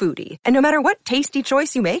inner foodie. And no matter what tasty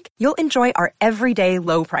choice you make, you'll enjoy our everyday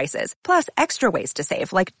low prices, plus extra ways to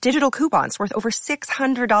save, like digital coupons worth over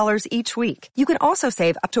 $600 each week. You can also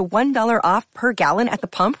save up to $1 off per gallon at the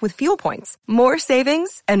pump with fuel points. More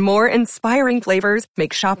savings and more inspiring flavors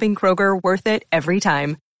make shopping Kroger worth it every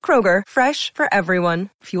time. Kroger, fresh for everyone.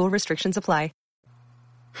 Fuel restrictions apply.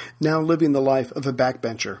 Now living the life of a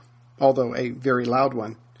backbencher, although a very loud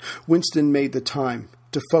one, Winston made the time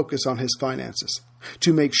to focus on his finances,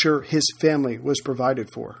 to make sure his family was provided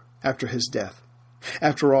for after his death.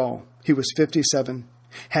 After all, he was 57,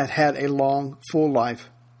 had had a long, full life,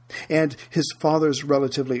 and his father's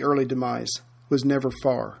relatively early demise was never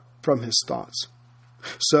far from his thoughts.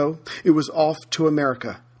 So it was off to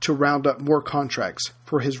America to round up more contracts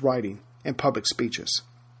for his writing and public speeches.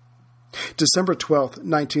 December 12,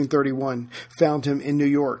 1931, found him in New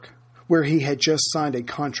York, where he had just signed a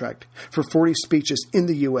contract for 40 speeches in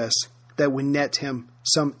the U.S. that would net him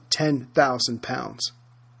some £10,000.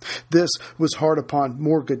 This was hard upon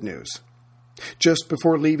more good news. Just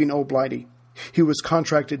before leaving Old Blighty, he was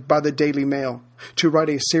contracted by the Daily Mail to write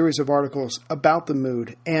a series of articles about the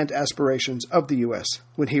mood and aspirations of the U.S.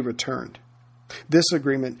 when he returned. This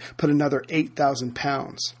agreement put another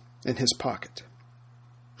 £8,000 in his pocket.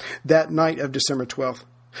 That night of December 12th,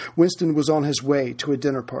 Winston was on his way to a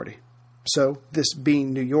dinner party. So, this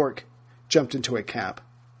being New York, jumped into a cab.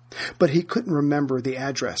 But he couldn't remember the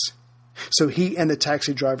address. So he and the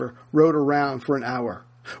taxi driver rode around for an hour,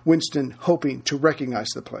 Winston hoping to recognize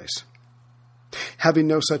the place. Having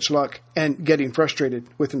no such luck and getting frustrated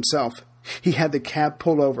with himself, he had the cab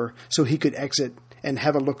pull over so he could exit and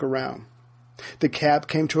have a look around. The cab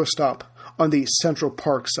came to a stop on the Central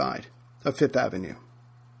Park side of Fifth Avenue.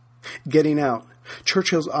 Getting out,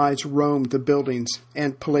 Churchill's eyes roamed the buildings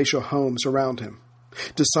and palatial homes around him.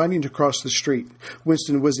 Deciding to cross the street,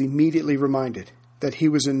 Winston was immediately reminded that he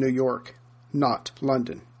was in New York, not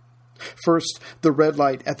London. First, the red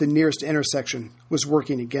light at the nearest intersection was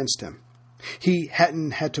working against him. He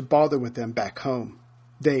hadn't had to bother with them back home.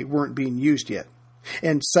 They weren't being used yet.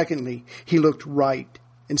 And secondly, he looked right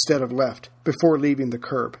instead of left before leaving the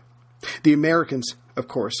curb. The Americans, of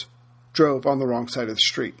course, drove on the wrong side of the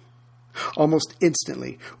street. Almost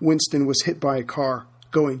instantly, Winston was hit by a car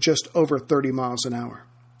going just over 30 miles an hour.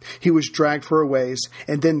 He was dragged for a ways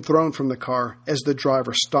and then thrown from the car as the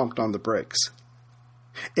driver stomped on the brakes.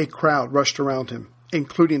 A crowd rushed around him,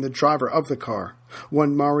 including the driver of the car,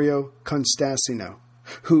 one Mario Constantino,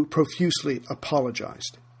 who profusely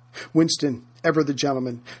apologized. Winston, ever the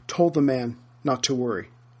gentleman, told the man not to worry,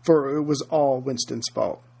 for it was all Winston's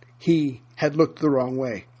fault. He had looked the wrong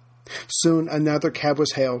way. Soon another cab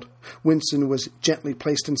was hailed. Winston was gently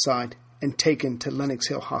placed inside and taken to Lenox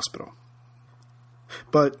Hill Hospital.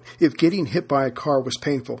 But if getting hit by a car was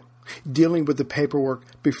painful, dealing with the paperwork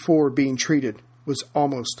before being treated was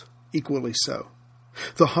almost equally so.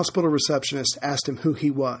 The hospital receptionist asked him who he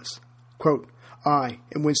was. Quote, "I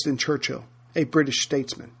am Winston Churchill, a British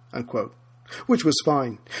statesman," unquote. Which was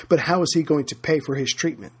fine, but how was he going to pay for his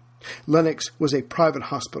treatment? Lenox was a private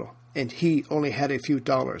hospital, and he only had a few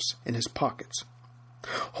dollars in his pockets.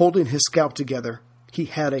 Holding his scalp together, he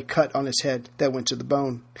had a cut on his head that went to the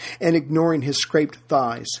bone, and ignoring his scraped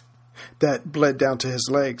thighs that bled down to his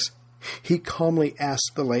legs, he calmly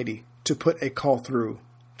asked the lady to put a call through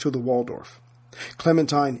to the Waldorf.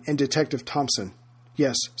 Clementine and Detective Thompson,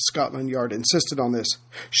 yes, Scotland Yard insisted on this,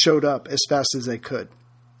 showed up as fast as they could.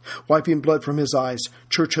 Wiping blood from his eyes,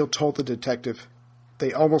 Churchill told the detective,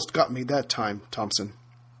 "They almost got me that time, Thompson."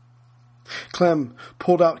 Clem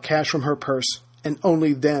pulled out cash from her purse, and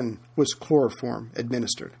only then was chloroform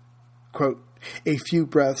administered. Quote, "A few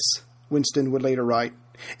breaths," Winston would later write,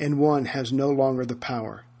 "and one has no longer the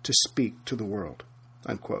power to speak to the world."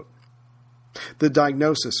 Unquote. The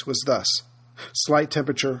diagnosis was thus: slight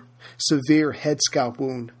temperature, severe head-scalp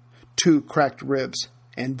wound, 2 cracked ribs,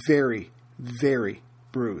 and very, very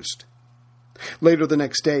bruised. Later the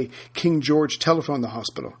next day, King George telephoned the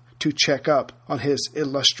hospital to check up on his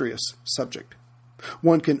illustrious subject.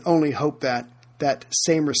 One can only hope that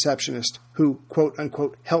same receptionist who,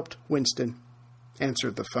 quote-unquote, helped Winston,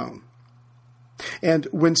 answered the phone. And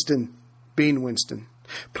Winston, being Winston,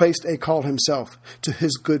 placed a call himself to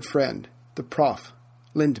his good friend, the Prof.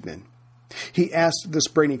 Lindman. He asked this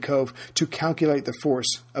brainy cove to calculate the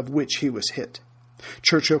force of which he was hit.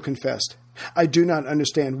 Churchill confessed, "I do not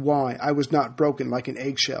understand why I was not broken like an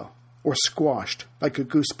eggshell or squashed like a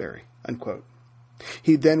gooseberry," unquote.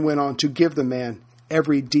 He then went on to give the man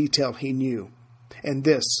every detail he knew, and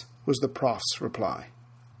this was the Prof's reply.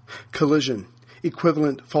 Collision,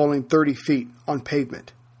 equivalent falling 30 feet on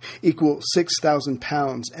pavement, equal 6,000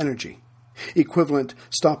 pounds energy, equivalent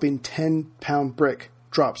stopping 10-pound brick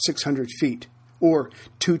drop 600 feet, or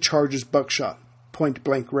 2 charges buckshot,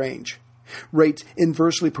 point-blank range. Rate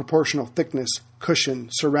inversely proportional thickness, cushion,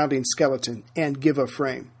 surrounding skeleton, and give a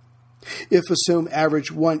frame. If assume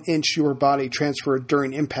average 1 inch your body transferred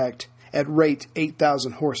during impact, at rate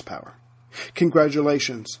 8,000 horsepower.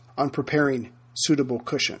 Congratulations on preparing suitable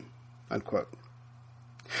cushion." Unquote.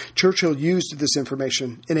 Churchill used this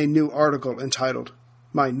information in a new article entitled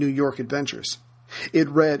 "My New York Adventures." It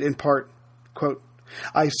read in part, quote,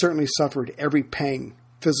 "I certainly suffered every pang,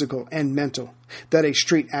 physical and mental, that a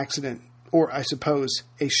street accident, or I suppose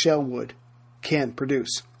a shell would, can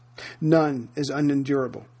produce. None is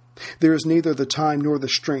unendurable. There is neither the time nor the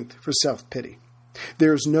strength for self-pity.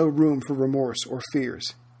 There is no room for remorse or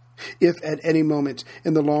fears. If at any moment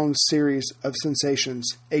in the long series of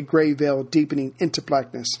sensations a gray veil deepening into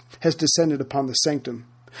blackness has descended upon the sanctum,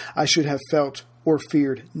 I should have felt or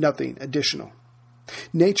feared nothing additional.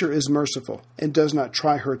 Nature is merciful and does not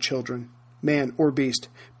try her children, man or beast,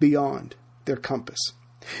 beyond their compass.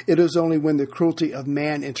 It is only when the cruelty of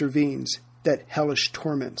man intervenes that hellish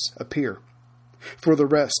torments appear. For the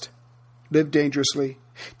rest, live dangerously,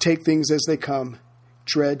 take things as they come,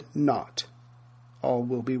 dread not. All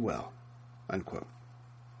will be well." Unquote.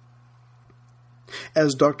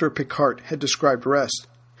 As Dr. Picquart had described rest,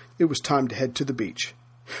 it was time to head to the beach,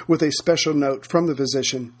 with a special note from the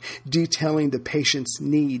physician detailing the patient's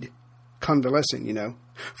need, convalescing,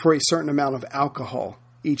 for a certain amount of alcohol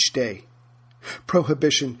each day.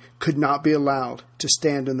 Prohibition could not be allowed to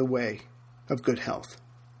stand in the way of good health.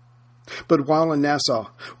 But while in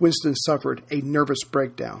Nassau, Winston suffered a nervous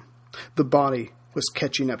breakdown. The body was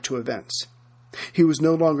catching up to events. He was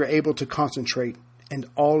no longer able to concentrate, and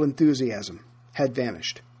all enthusiasm had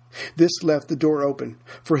vanished. This left the door open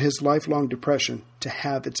for his lifelong depression to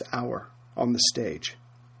have its hour on the stage.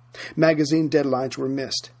 Magazine deadlines were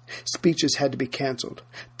missed. Speeches had to be canceled.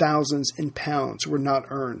 Thousands in pounds were not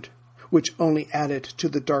earned, which only added to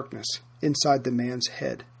the darkness inside the man's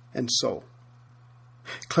head and soul.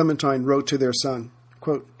 Clementine wrote to their son,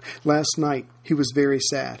 quote, "Last night he was very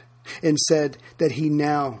sad, and said that he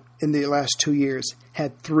now, in the last 2 years,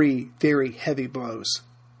 had 3 very heavy blows.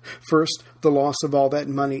 First, the loss of all that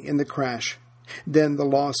money in the crash, then the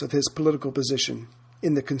loss of his political position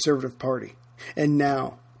in the Conservative Party, and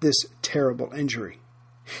now this terrible injury.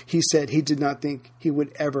 He said he did not think he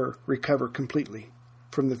would ever recover completely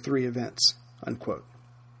from the 3 events." Unquote.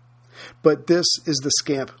 But this is the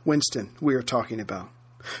scamp Winston we are talking about.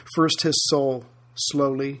 First his soul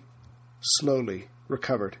slowly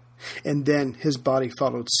recovered, and then his body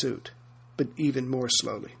followed suit, but even more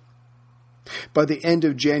slowly. By the end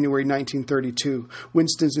of January 1932,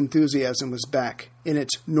 Winston's enthusiasm was back in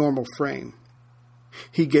its normal frame.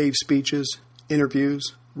 He gave speeches,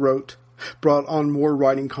 interviews, wrote, brought on more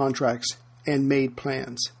writing contracts, and made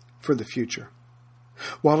plans for the future.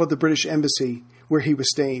 While at the British Embassy, where he was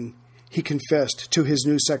staying, he confessed to his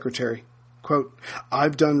new secretary, quote,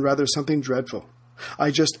 "I've done rather something dreadful.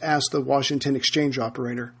 I just asked the Washington exchange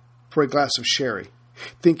operator for a glass of sherry,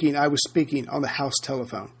 thinking I was speaking on the house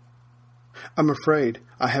telephone. I'm afraid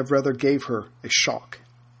I have rather gave her a shock."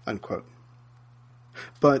 Unquote.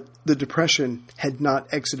 But the depression had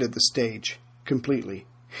not exited the stage completely.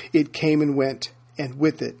 It came and went, and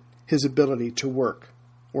with it, his ability to work,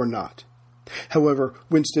 or not. However,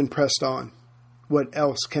 Winston pressed on. What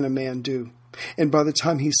else can a man do? And by the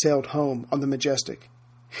time he sailed home on the Majestic,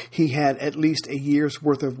 he had at least a year's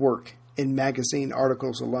worth of work in magazine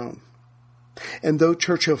articles alone. And though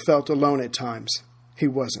Churchill felt alone at times, he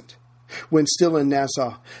wasn't. When still in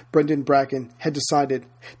Nassau, Brendan Bracken had decided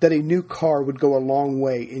that a new car would go a long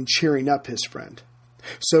way in cheering up his friend.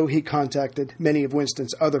 So he contacted many of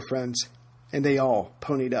Winston's other friends, and they all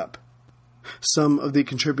ponied up. Some of the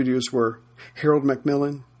contributors were Harold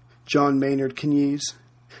Macmillan, John Maynard Keynes,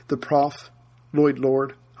 the Prof, Lloyd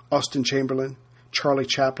Lord, Austin Chamberlain, Charlie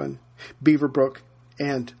Chaplin, Beaverbrook,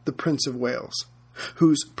 and the Prince of Wales,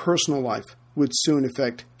 whose personal life would soon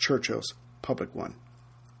affect Churchill's public one.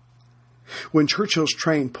 When Churchill's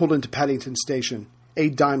train pulled into Paddington Station, a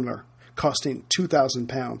Daimler costing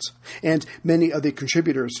 £2,000, and many of the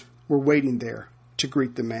contributors were waiting there to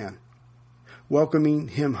greet the man. Welcoming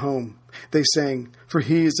him home, they sang, "For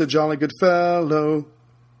he's a jolly good fellow."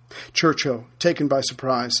 Churchill, taken by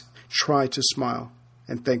surprise, tried to smile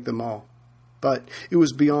and thank them all. But it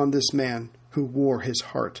was beyond this man who wore his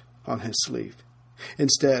heart on his sleeve.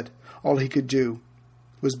 Instead, all he could do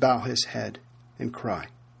was bow his head and cry.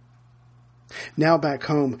 Now back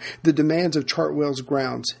home, the demands of Chartwell's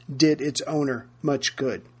grounds did its owner much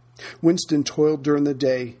good. Winston toiled during the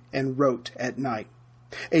day and wrote at night.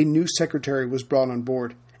 A new secretary was brought on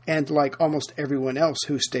board, and like almost everyone else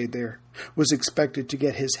who stayed there, was expected to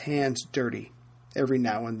get his hands dirty every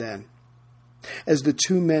now and then. As the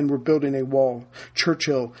 2 men were building a wall,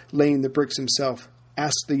 Churchill, laying the bricks himself,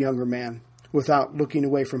 asked the younger man, without looking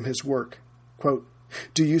away from his work, quote,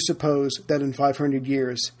 Do you suppose that in 500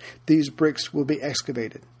 years these bricks will be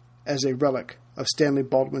excavated as a relic of Stanley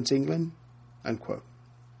Baldwin's England?" Unquote.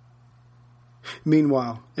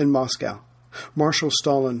 Meanwhile, in Moscow, Marshal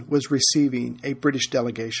Stalin was receiving a British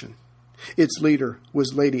delegation. Its leader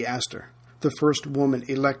was Lady Astor, the first woman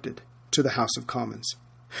elected to the House of Commons.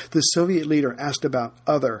 The Soviet leader asked about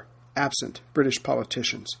other absent British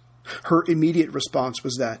politicians. Her immediate response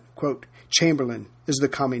was that, quote, "Chamberlain is the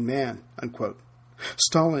coming man," unquote.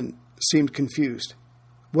 Stalin seemed confused.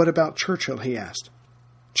 "What about Churchill?" he asked.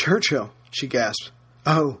 "Churchill?" she gasped.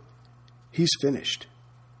 "Oh, he's finished."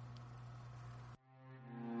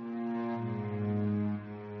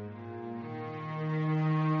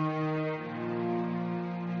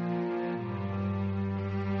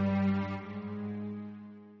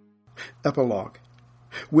 Epilogue.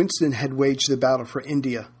 Winston had waged the battle for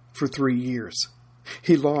India for 3 years.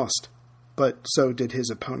 He lost, but so did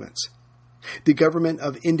his opponents. The Government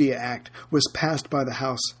of India Act was passed by the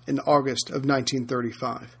House in August of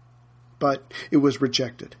 1935, but it was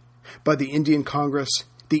rejected by the Indian Congress,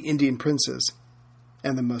 the Indian princes,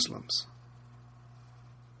 and the Muslims.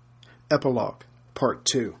 Epilogue, Part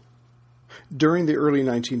 2. During the early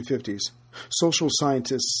 1950s, social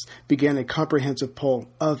scientists began a comprehensive poll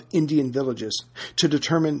of Indian villages to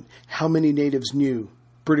determine how many natives knew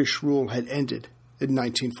British rule had ended in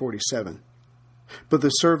 1947. But the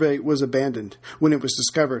survey was abandoned when it was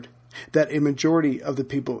discovered that a majority of the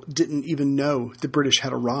people didn't even know the British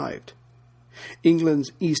had arrived.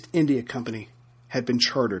 England's East India Company had been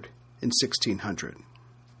chartered in 1600.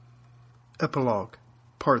 Epilogue,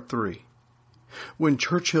 Part 3. When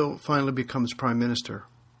Churchill finally becomes Prime Minister,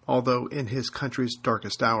 although in his country's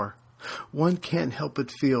darkest hour, one can't help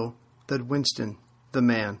but feel that Winston, the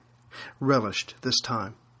man, relished this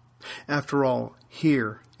time. After all,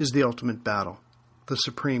 here is the ultimate battle, the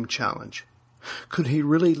supreme challenge. Could he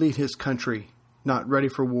really lead his country, not ready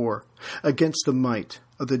for war, against the might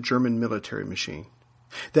of the German military machine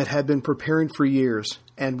that had been preparing for years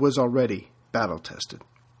and was already battle-tested?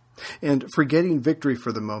 And forgetting victory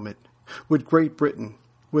for the moment, would Great Britain,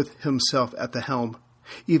 with himself at the helm,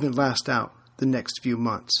 even last out the next few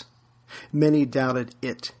months? Many doubted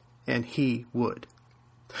it, and he would.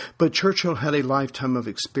 But Churchill had a lifetime of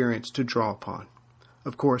experience to draw upon.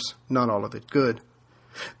 Of course, not all of it good.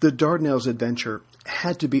 The Dardanelles adventure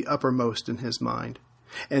had to be uppermost in his mind,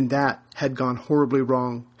 and that had gone horribly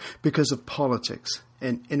wrong because of politics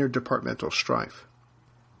and interdepartmental strife.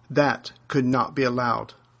 That could not be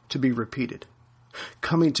allowed to be repeated.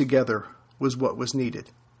 Coming together was what was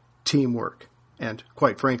needed. Teamwork. And,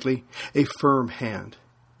 quite frankly, a firm hand.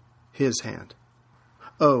 His hand.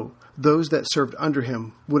 Oh, those that served under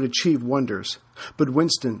him would achieve wonders, but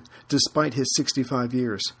Winston, despite his 65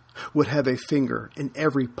 years, would have a finger in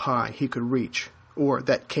every pie he could reach, or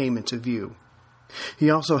that came into view. He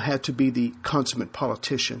also had to be the consummate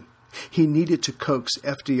politician. He needed to coax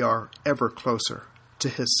FDR ever closer to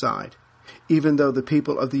his side, even though the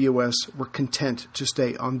people of the U.S. were content to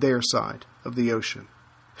stay on their side of the ocean.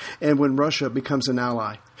 And when Russia becomes an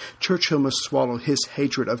ally, Churchill must swallow his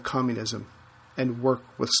hatred of communism and work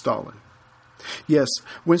with Stalin. Yes,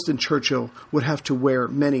 Winston Churchill would have to wear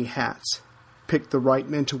many hats, pick the right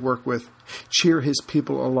men to work with, cheer his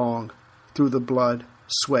people along through the blood,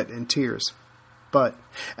 sweat, and tears. But,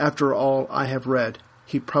 after all I have read,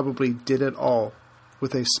 he probably did it all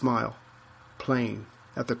with a smile playing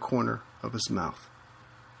at the corner of his mouth.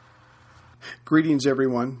 Greetings,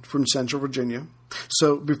 everyone, from Central Virginia.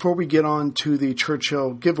 So before we get on to the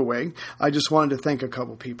Churchill giveaway, I just wanted to thank a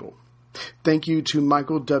couple people. Thank you to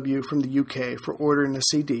Michael W. from the UK for ordering a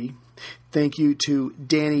CD. Thank you to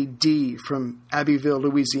Danny D. from Abbeville,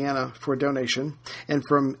 Louisiana for a donation, and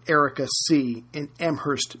from Erica C. in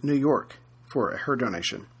Amherst, New York for her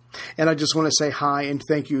donation. And I just want to say hi and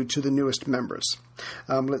thank you to the newest members.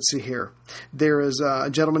 Let's see here. There is a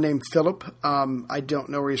gentleman named Philip. I don't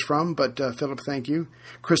know where he's from, but Philip, thank you.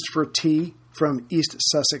 Christopher T. from East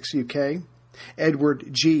Sussex, UK. Edward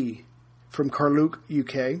G. from Carluke,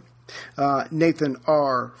 UK. Nathan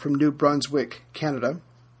R. from New Brunswick, Canada.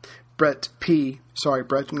 Brett P. Sorry,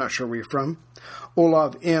 Brett, I'm not sure where you're from.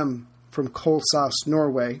 Olav M. from Kolsås,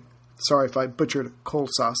 Norway. Sorry if I butchered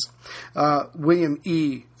Kolsås. William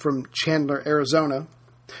E. from Chandler, Arizona.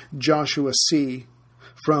 Joshua C.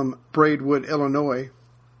 from Braidwood, Illinois.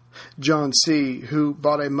 John C., who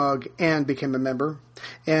bought a mug and became a member.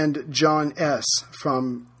 And John S.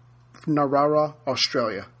 from Narara,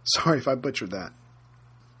 Australia. Sorry if I butchered that.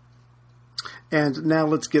 And now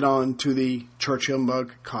let's get on to the Churchill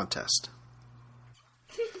mug contest.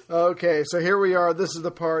 Okay, so here we are. This is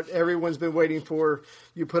the part everyone's been waiting for.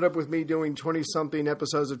 You put up with me doing 20-something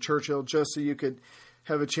episodes of Churchill just so you could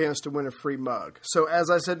have a chance to win a free mug. So as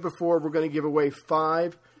I said before, we're going to give away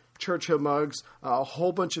 5 Churchill mugs. A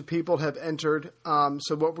whole bunch of people have entered.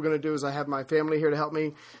 So what we're going to do is I have my family here to help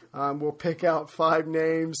me. We'll pick out 5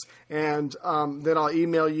 names, and then I'll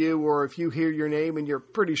email you, or if you hear your name and you're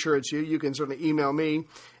pretty sure it's you, you can certainly email me,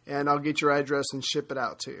 and I'll get your address and ship it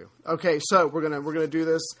out to you. Okay, so we're gonna do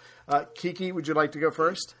this. Kiki, would you like to go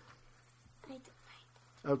first?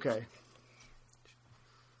 Okay.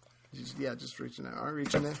 Just reaching out. All right,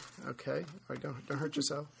 reaching there. Okay. All right, don't hurt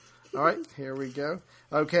yourself. All right, here we go.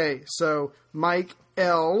 Okay, so Mike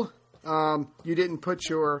L. You didn't put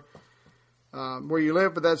your where you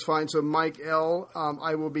live, but that's fine. So Mike L.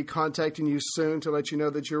 I will be contacting you soon to let you know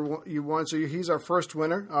that you won. So he's our first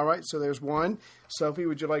winner. All right, so there's one. Sophie,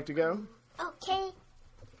 would you like to go? Okay.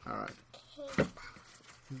 All right. Okay.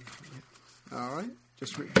 All right.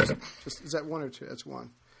 Just is that 1 or 2? That's 1.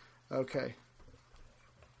 Okay.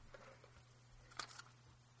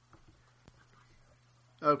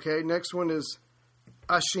 Okay, next one is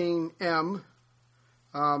Asheen M.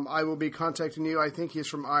 I will be contacting you. I think he's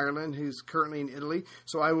from Ireland. He's currently in Italy.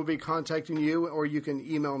 So I will be contacting you, or you can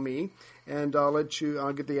email me, and I'll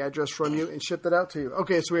get the address from you and ship that out to you.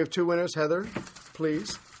 Okay, so we have 2 winners. Heather,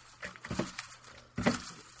 please.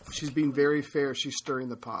 She's being very fair. She's stirring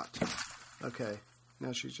the pot. Okay,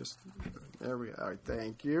 now she's just, there we go. All right,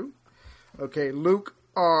 thank you. Okay, Luke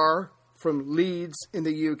R. from Leeds in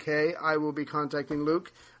the UK. I will be contacting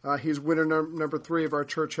Luke. He's winner number 3 of our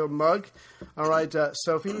Churchill mug. All right,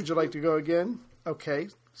 Sophie, would you like to go again? Okay.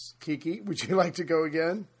 Kiki, would you like to go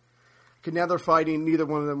again? Okay, now they're fighting. Neither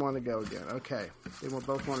one of them want to go again. Okay. They will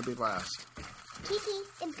both want to be last.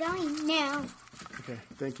 Kiki is going now. Okay,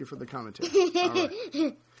 thank you for the commentary. All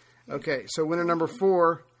right. Okay, so winner number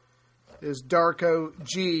 4 is Darko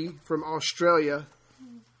G from Australia.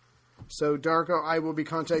 So, Darko, I will be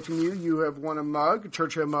contacting you. You have won a mug, a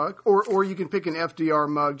Churchill mug, or you can pick an FDR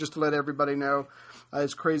mug, just to let everybody know.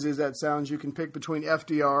 As crazy as that sounds, you can pick between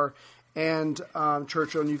FDR and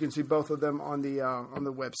Churchill, and you can see both of them on the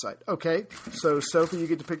website. Okay, so Sophie, you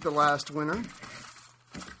get to pick the last winner.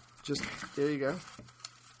 Just, there you go.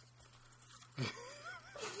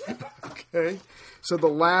 Okay, so the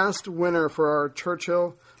last winner for our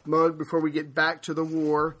Churchill mug before we get back to the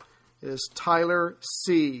war is Tyler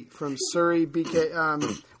C. from Surrey,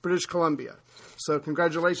 British Columbia. So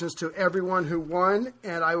congratulations to everyone who won,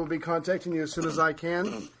 and I will be contacting you as soon as I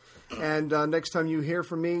can. And next time you hear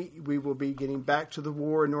from me, we will be getting back to the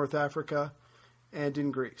war in North Africa and in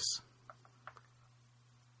Greece.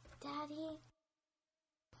 Daddy.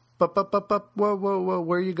 Whoa,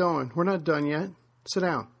 where are you going? We're not done yet. Sit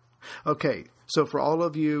down. Okay. So for all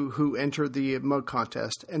of you who entered the mug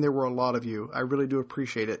contest, and there were a lot of you, I really do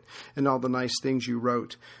appreciate it and all the nice things you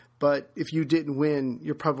wrote. But if you didn't win,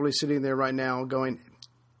 you're probably sitting there right now going,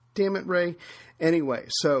 damn it, Ray. Anyway,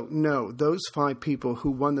 so no, those 5 people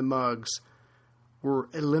who won the mugs were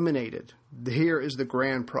eliminated. Here is the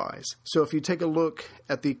grand prize. So if you take a look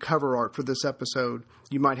at the cover art for this episode,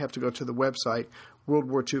 you might have to go to the website,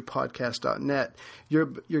 worldwar2podcast.net. You're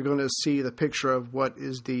going to see the picture of what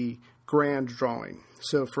is the grand drawing.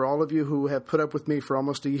 So for all of you who have put up with me for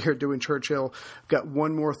almost a year doing Churchill, I've got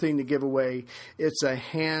one more thing to give away. It's a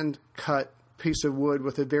hand-cut piece of wood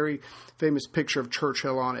with a very famous picture of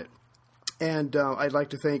Churchill on it. And I'd like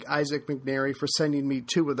to thank Isaac McNary for sending me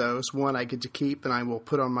 2 of those. One I get to keep and I will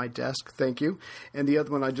put on my desk. Thank you. And the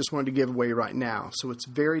other one I just wanted to give away right now. So it's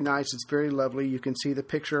very nice. It's very lovely. You can see the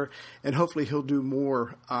picture. And hopefully he'll do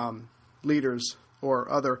more leaders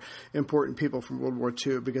or other important people from World War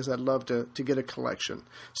II, because I'd love to get a collection.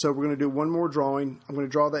 So we're going to do one more drawing. I'm going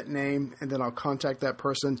to draw that name, and then I'll contact that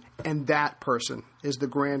person, and that person is the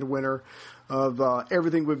grand winner of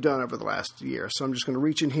everything we've done over the last year. So I'm just going to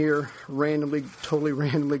reach in here, totally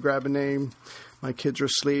randomly grab a name. My kids are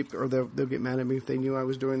asleep, or they'll get mad at me if they knew I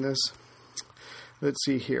was doing this. Let's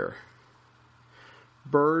see here.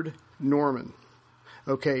 Bird Norman.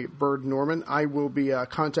 Okay, Bird Norman, I will be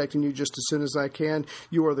contacting you just as soon as I can.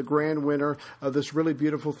 You are the grand winner of this really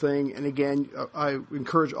beautiful thing. And again, I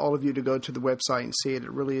encourage all of you to go to the website and see it. It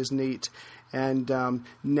really is neat. And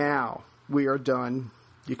now we are done.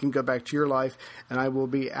 You can go back to your life, and I will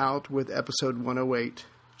be out with episode 108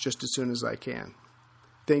 just as soon as I can.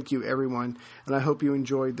 Thank you, everyone. And I hope you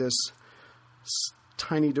enjoyed this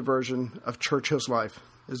tiny diversion of Churchill's life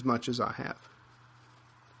as much as I have.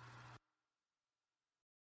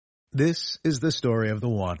 This is the story of the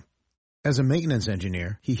one. As a maintenance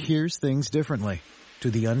engineer, he hears things differently. To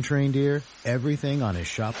the untrained ear, everything on his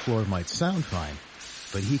shop floor might sound fine,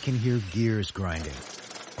 but he can hear gears grinding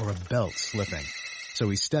or a belt slipping. So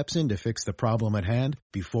he steps in to fix the problem at hand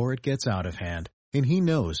before it gets out of hand. And he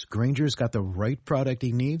knows Grainger's got the right product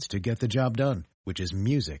he needs to get the job done, which is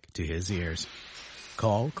music to his ears.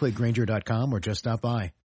 Call, click Grainger.com, or just stop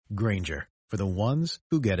by. Grainger, for the ones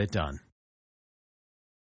who get it done.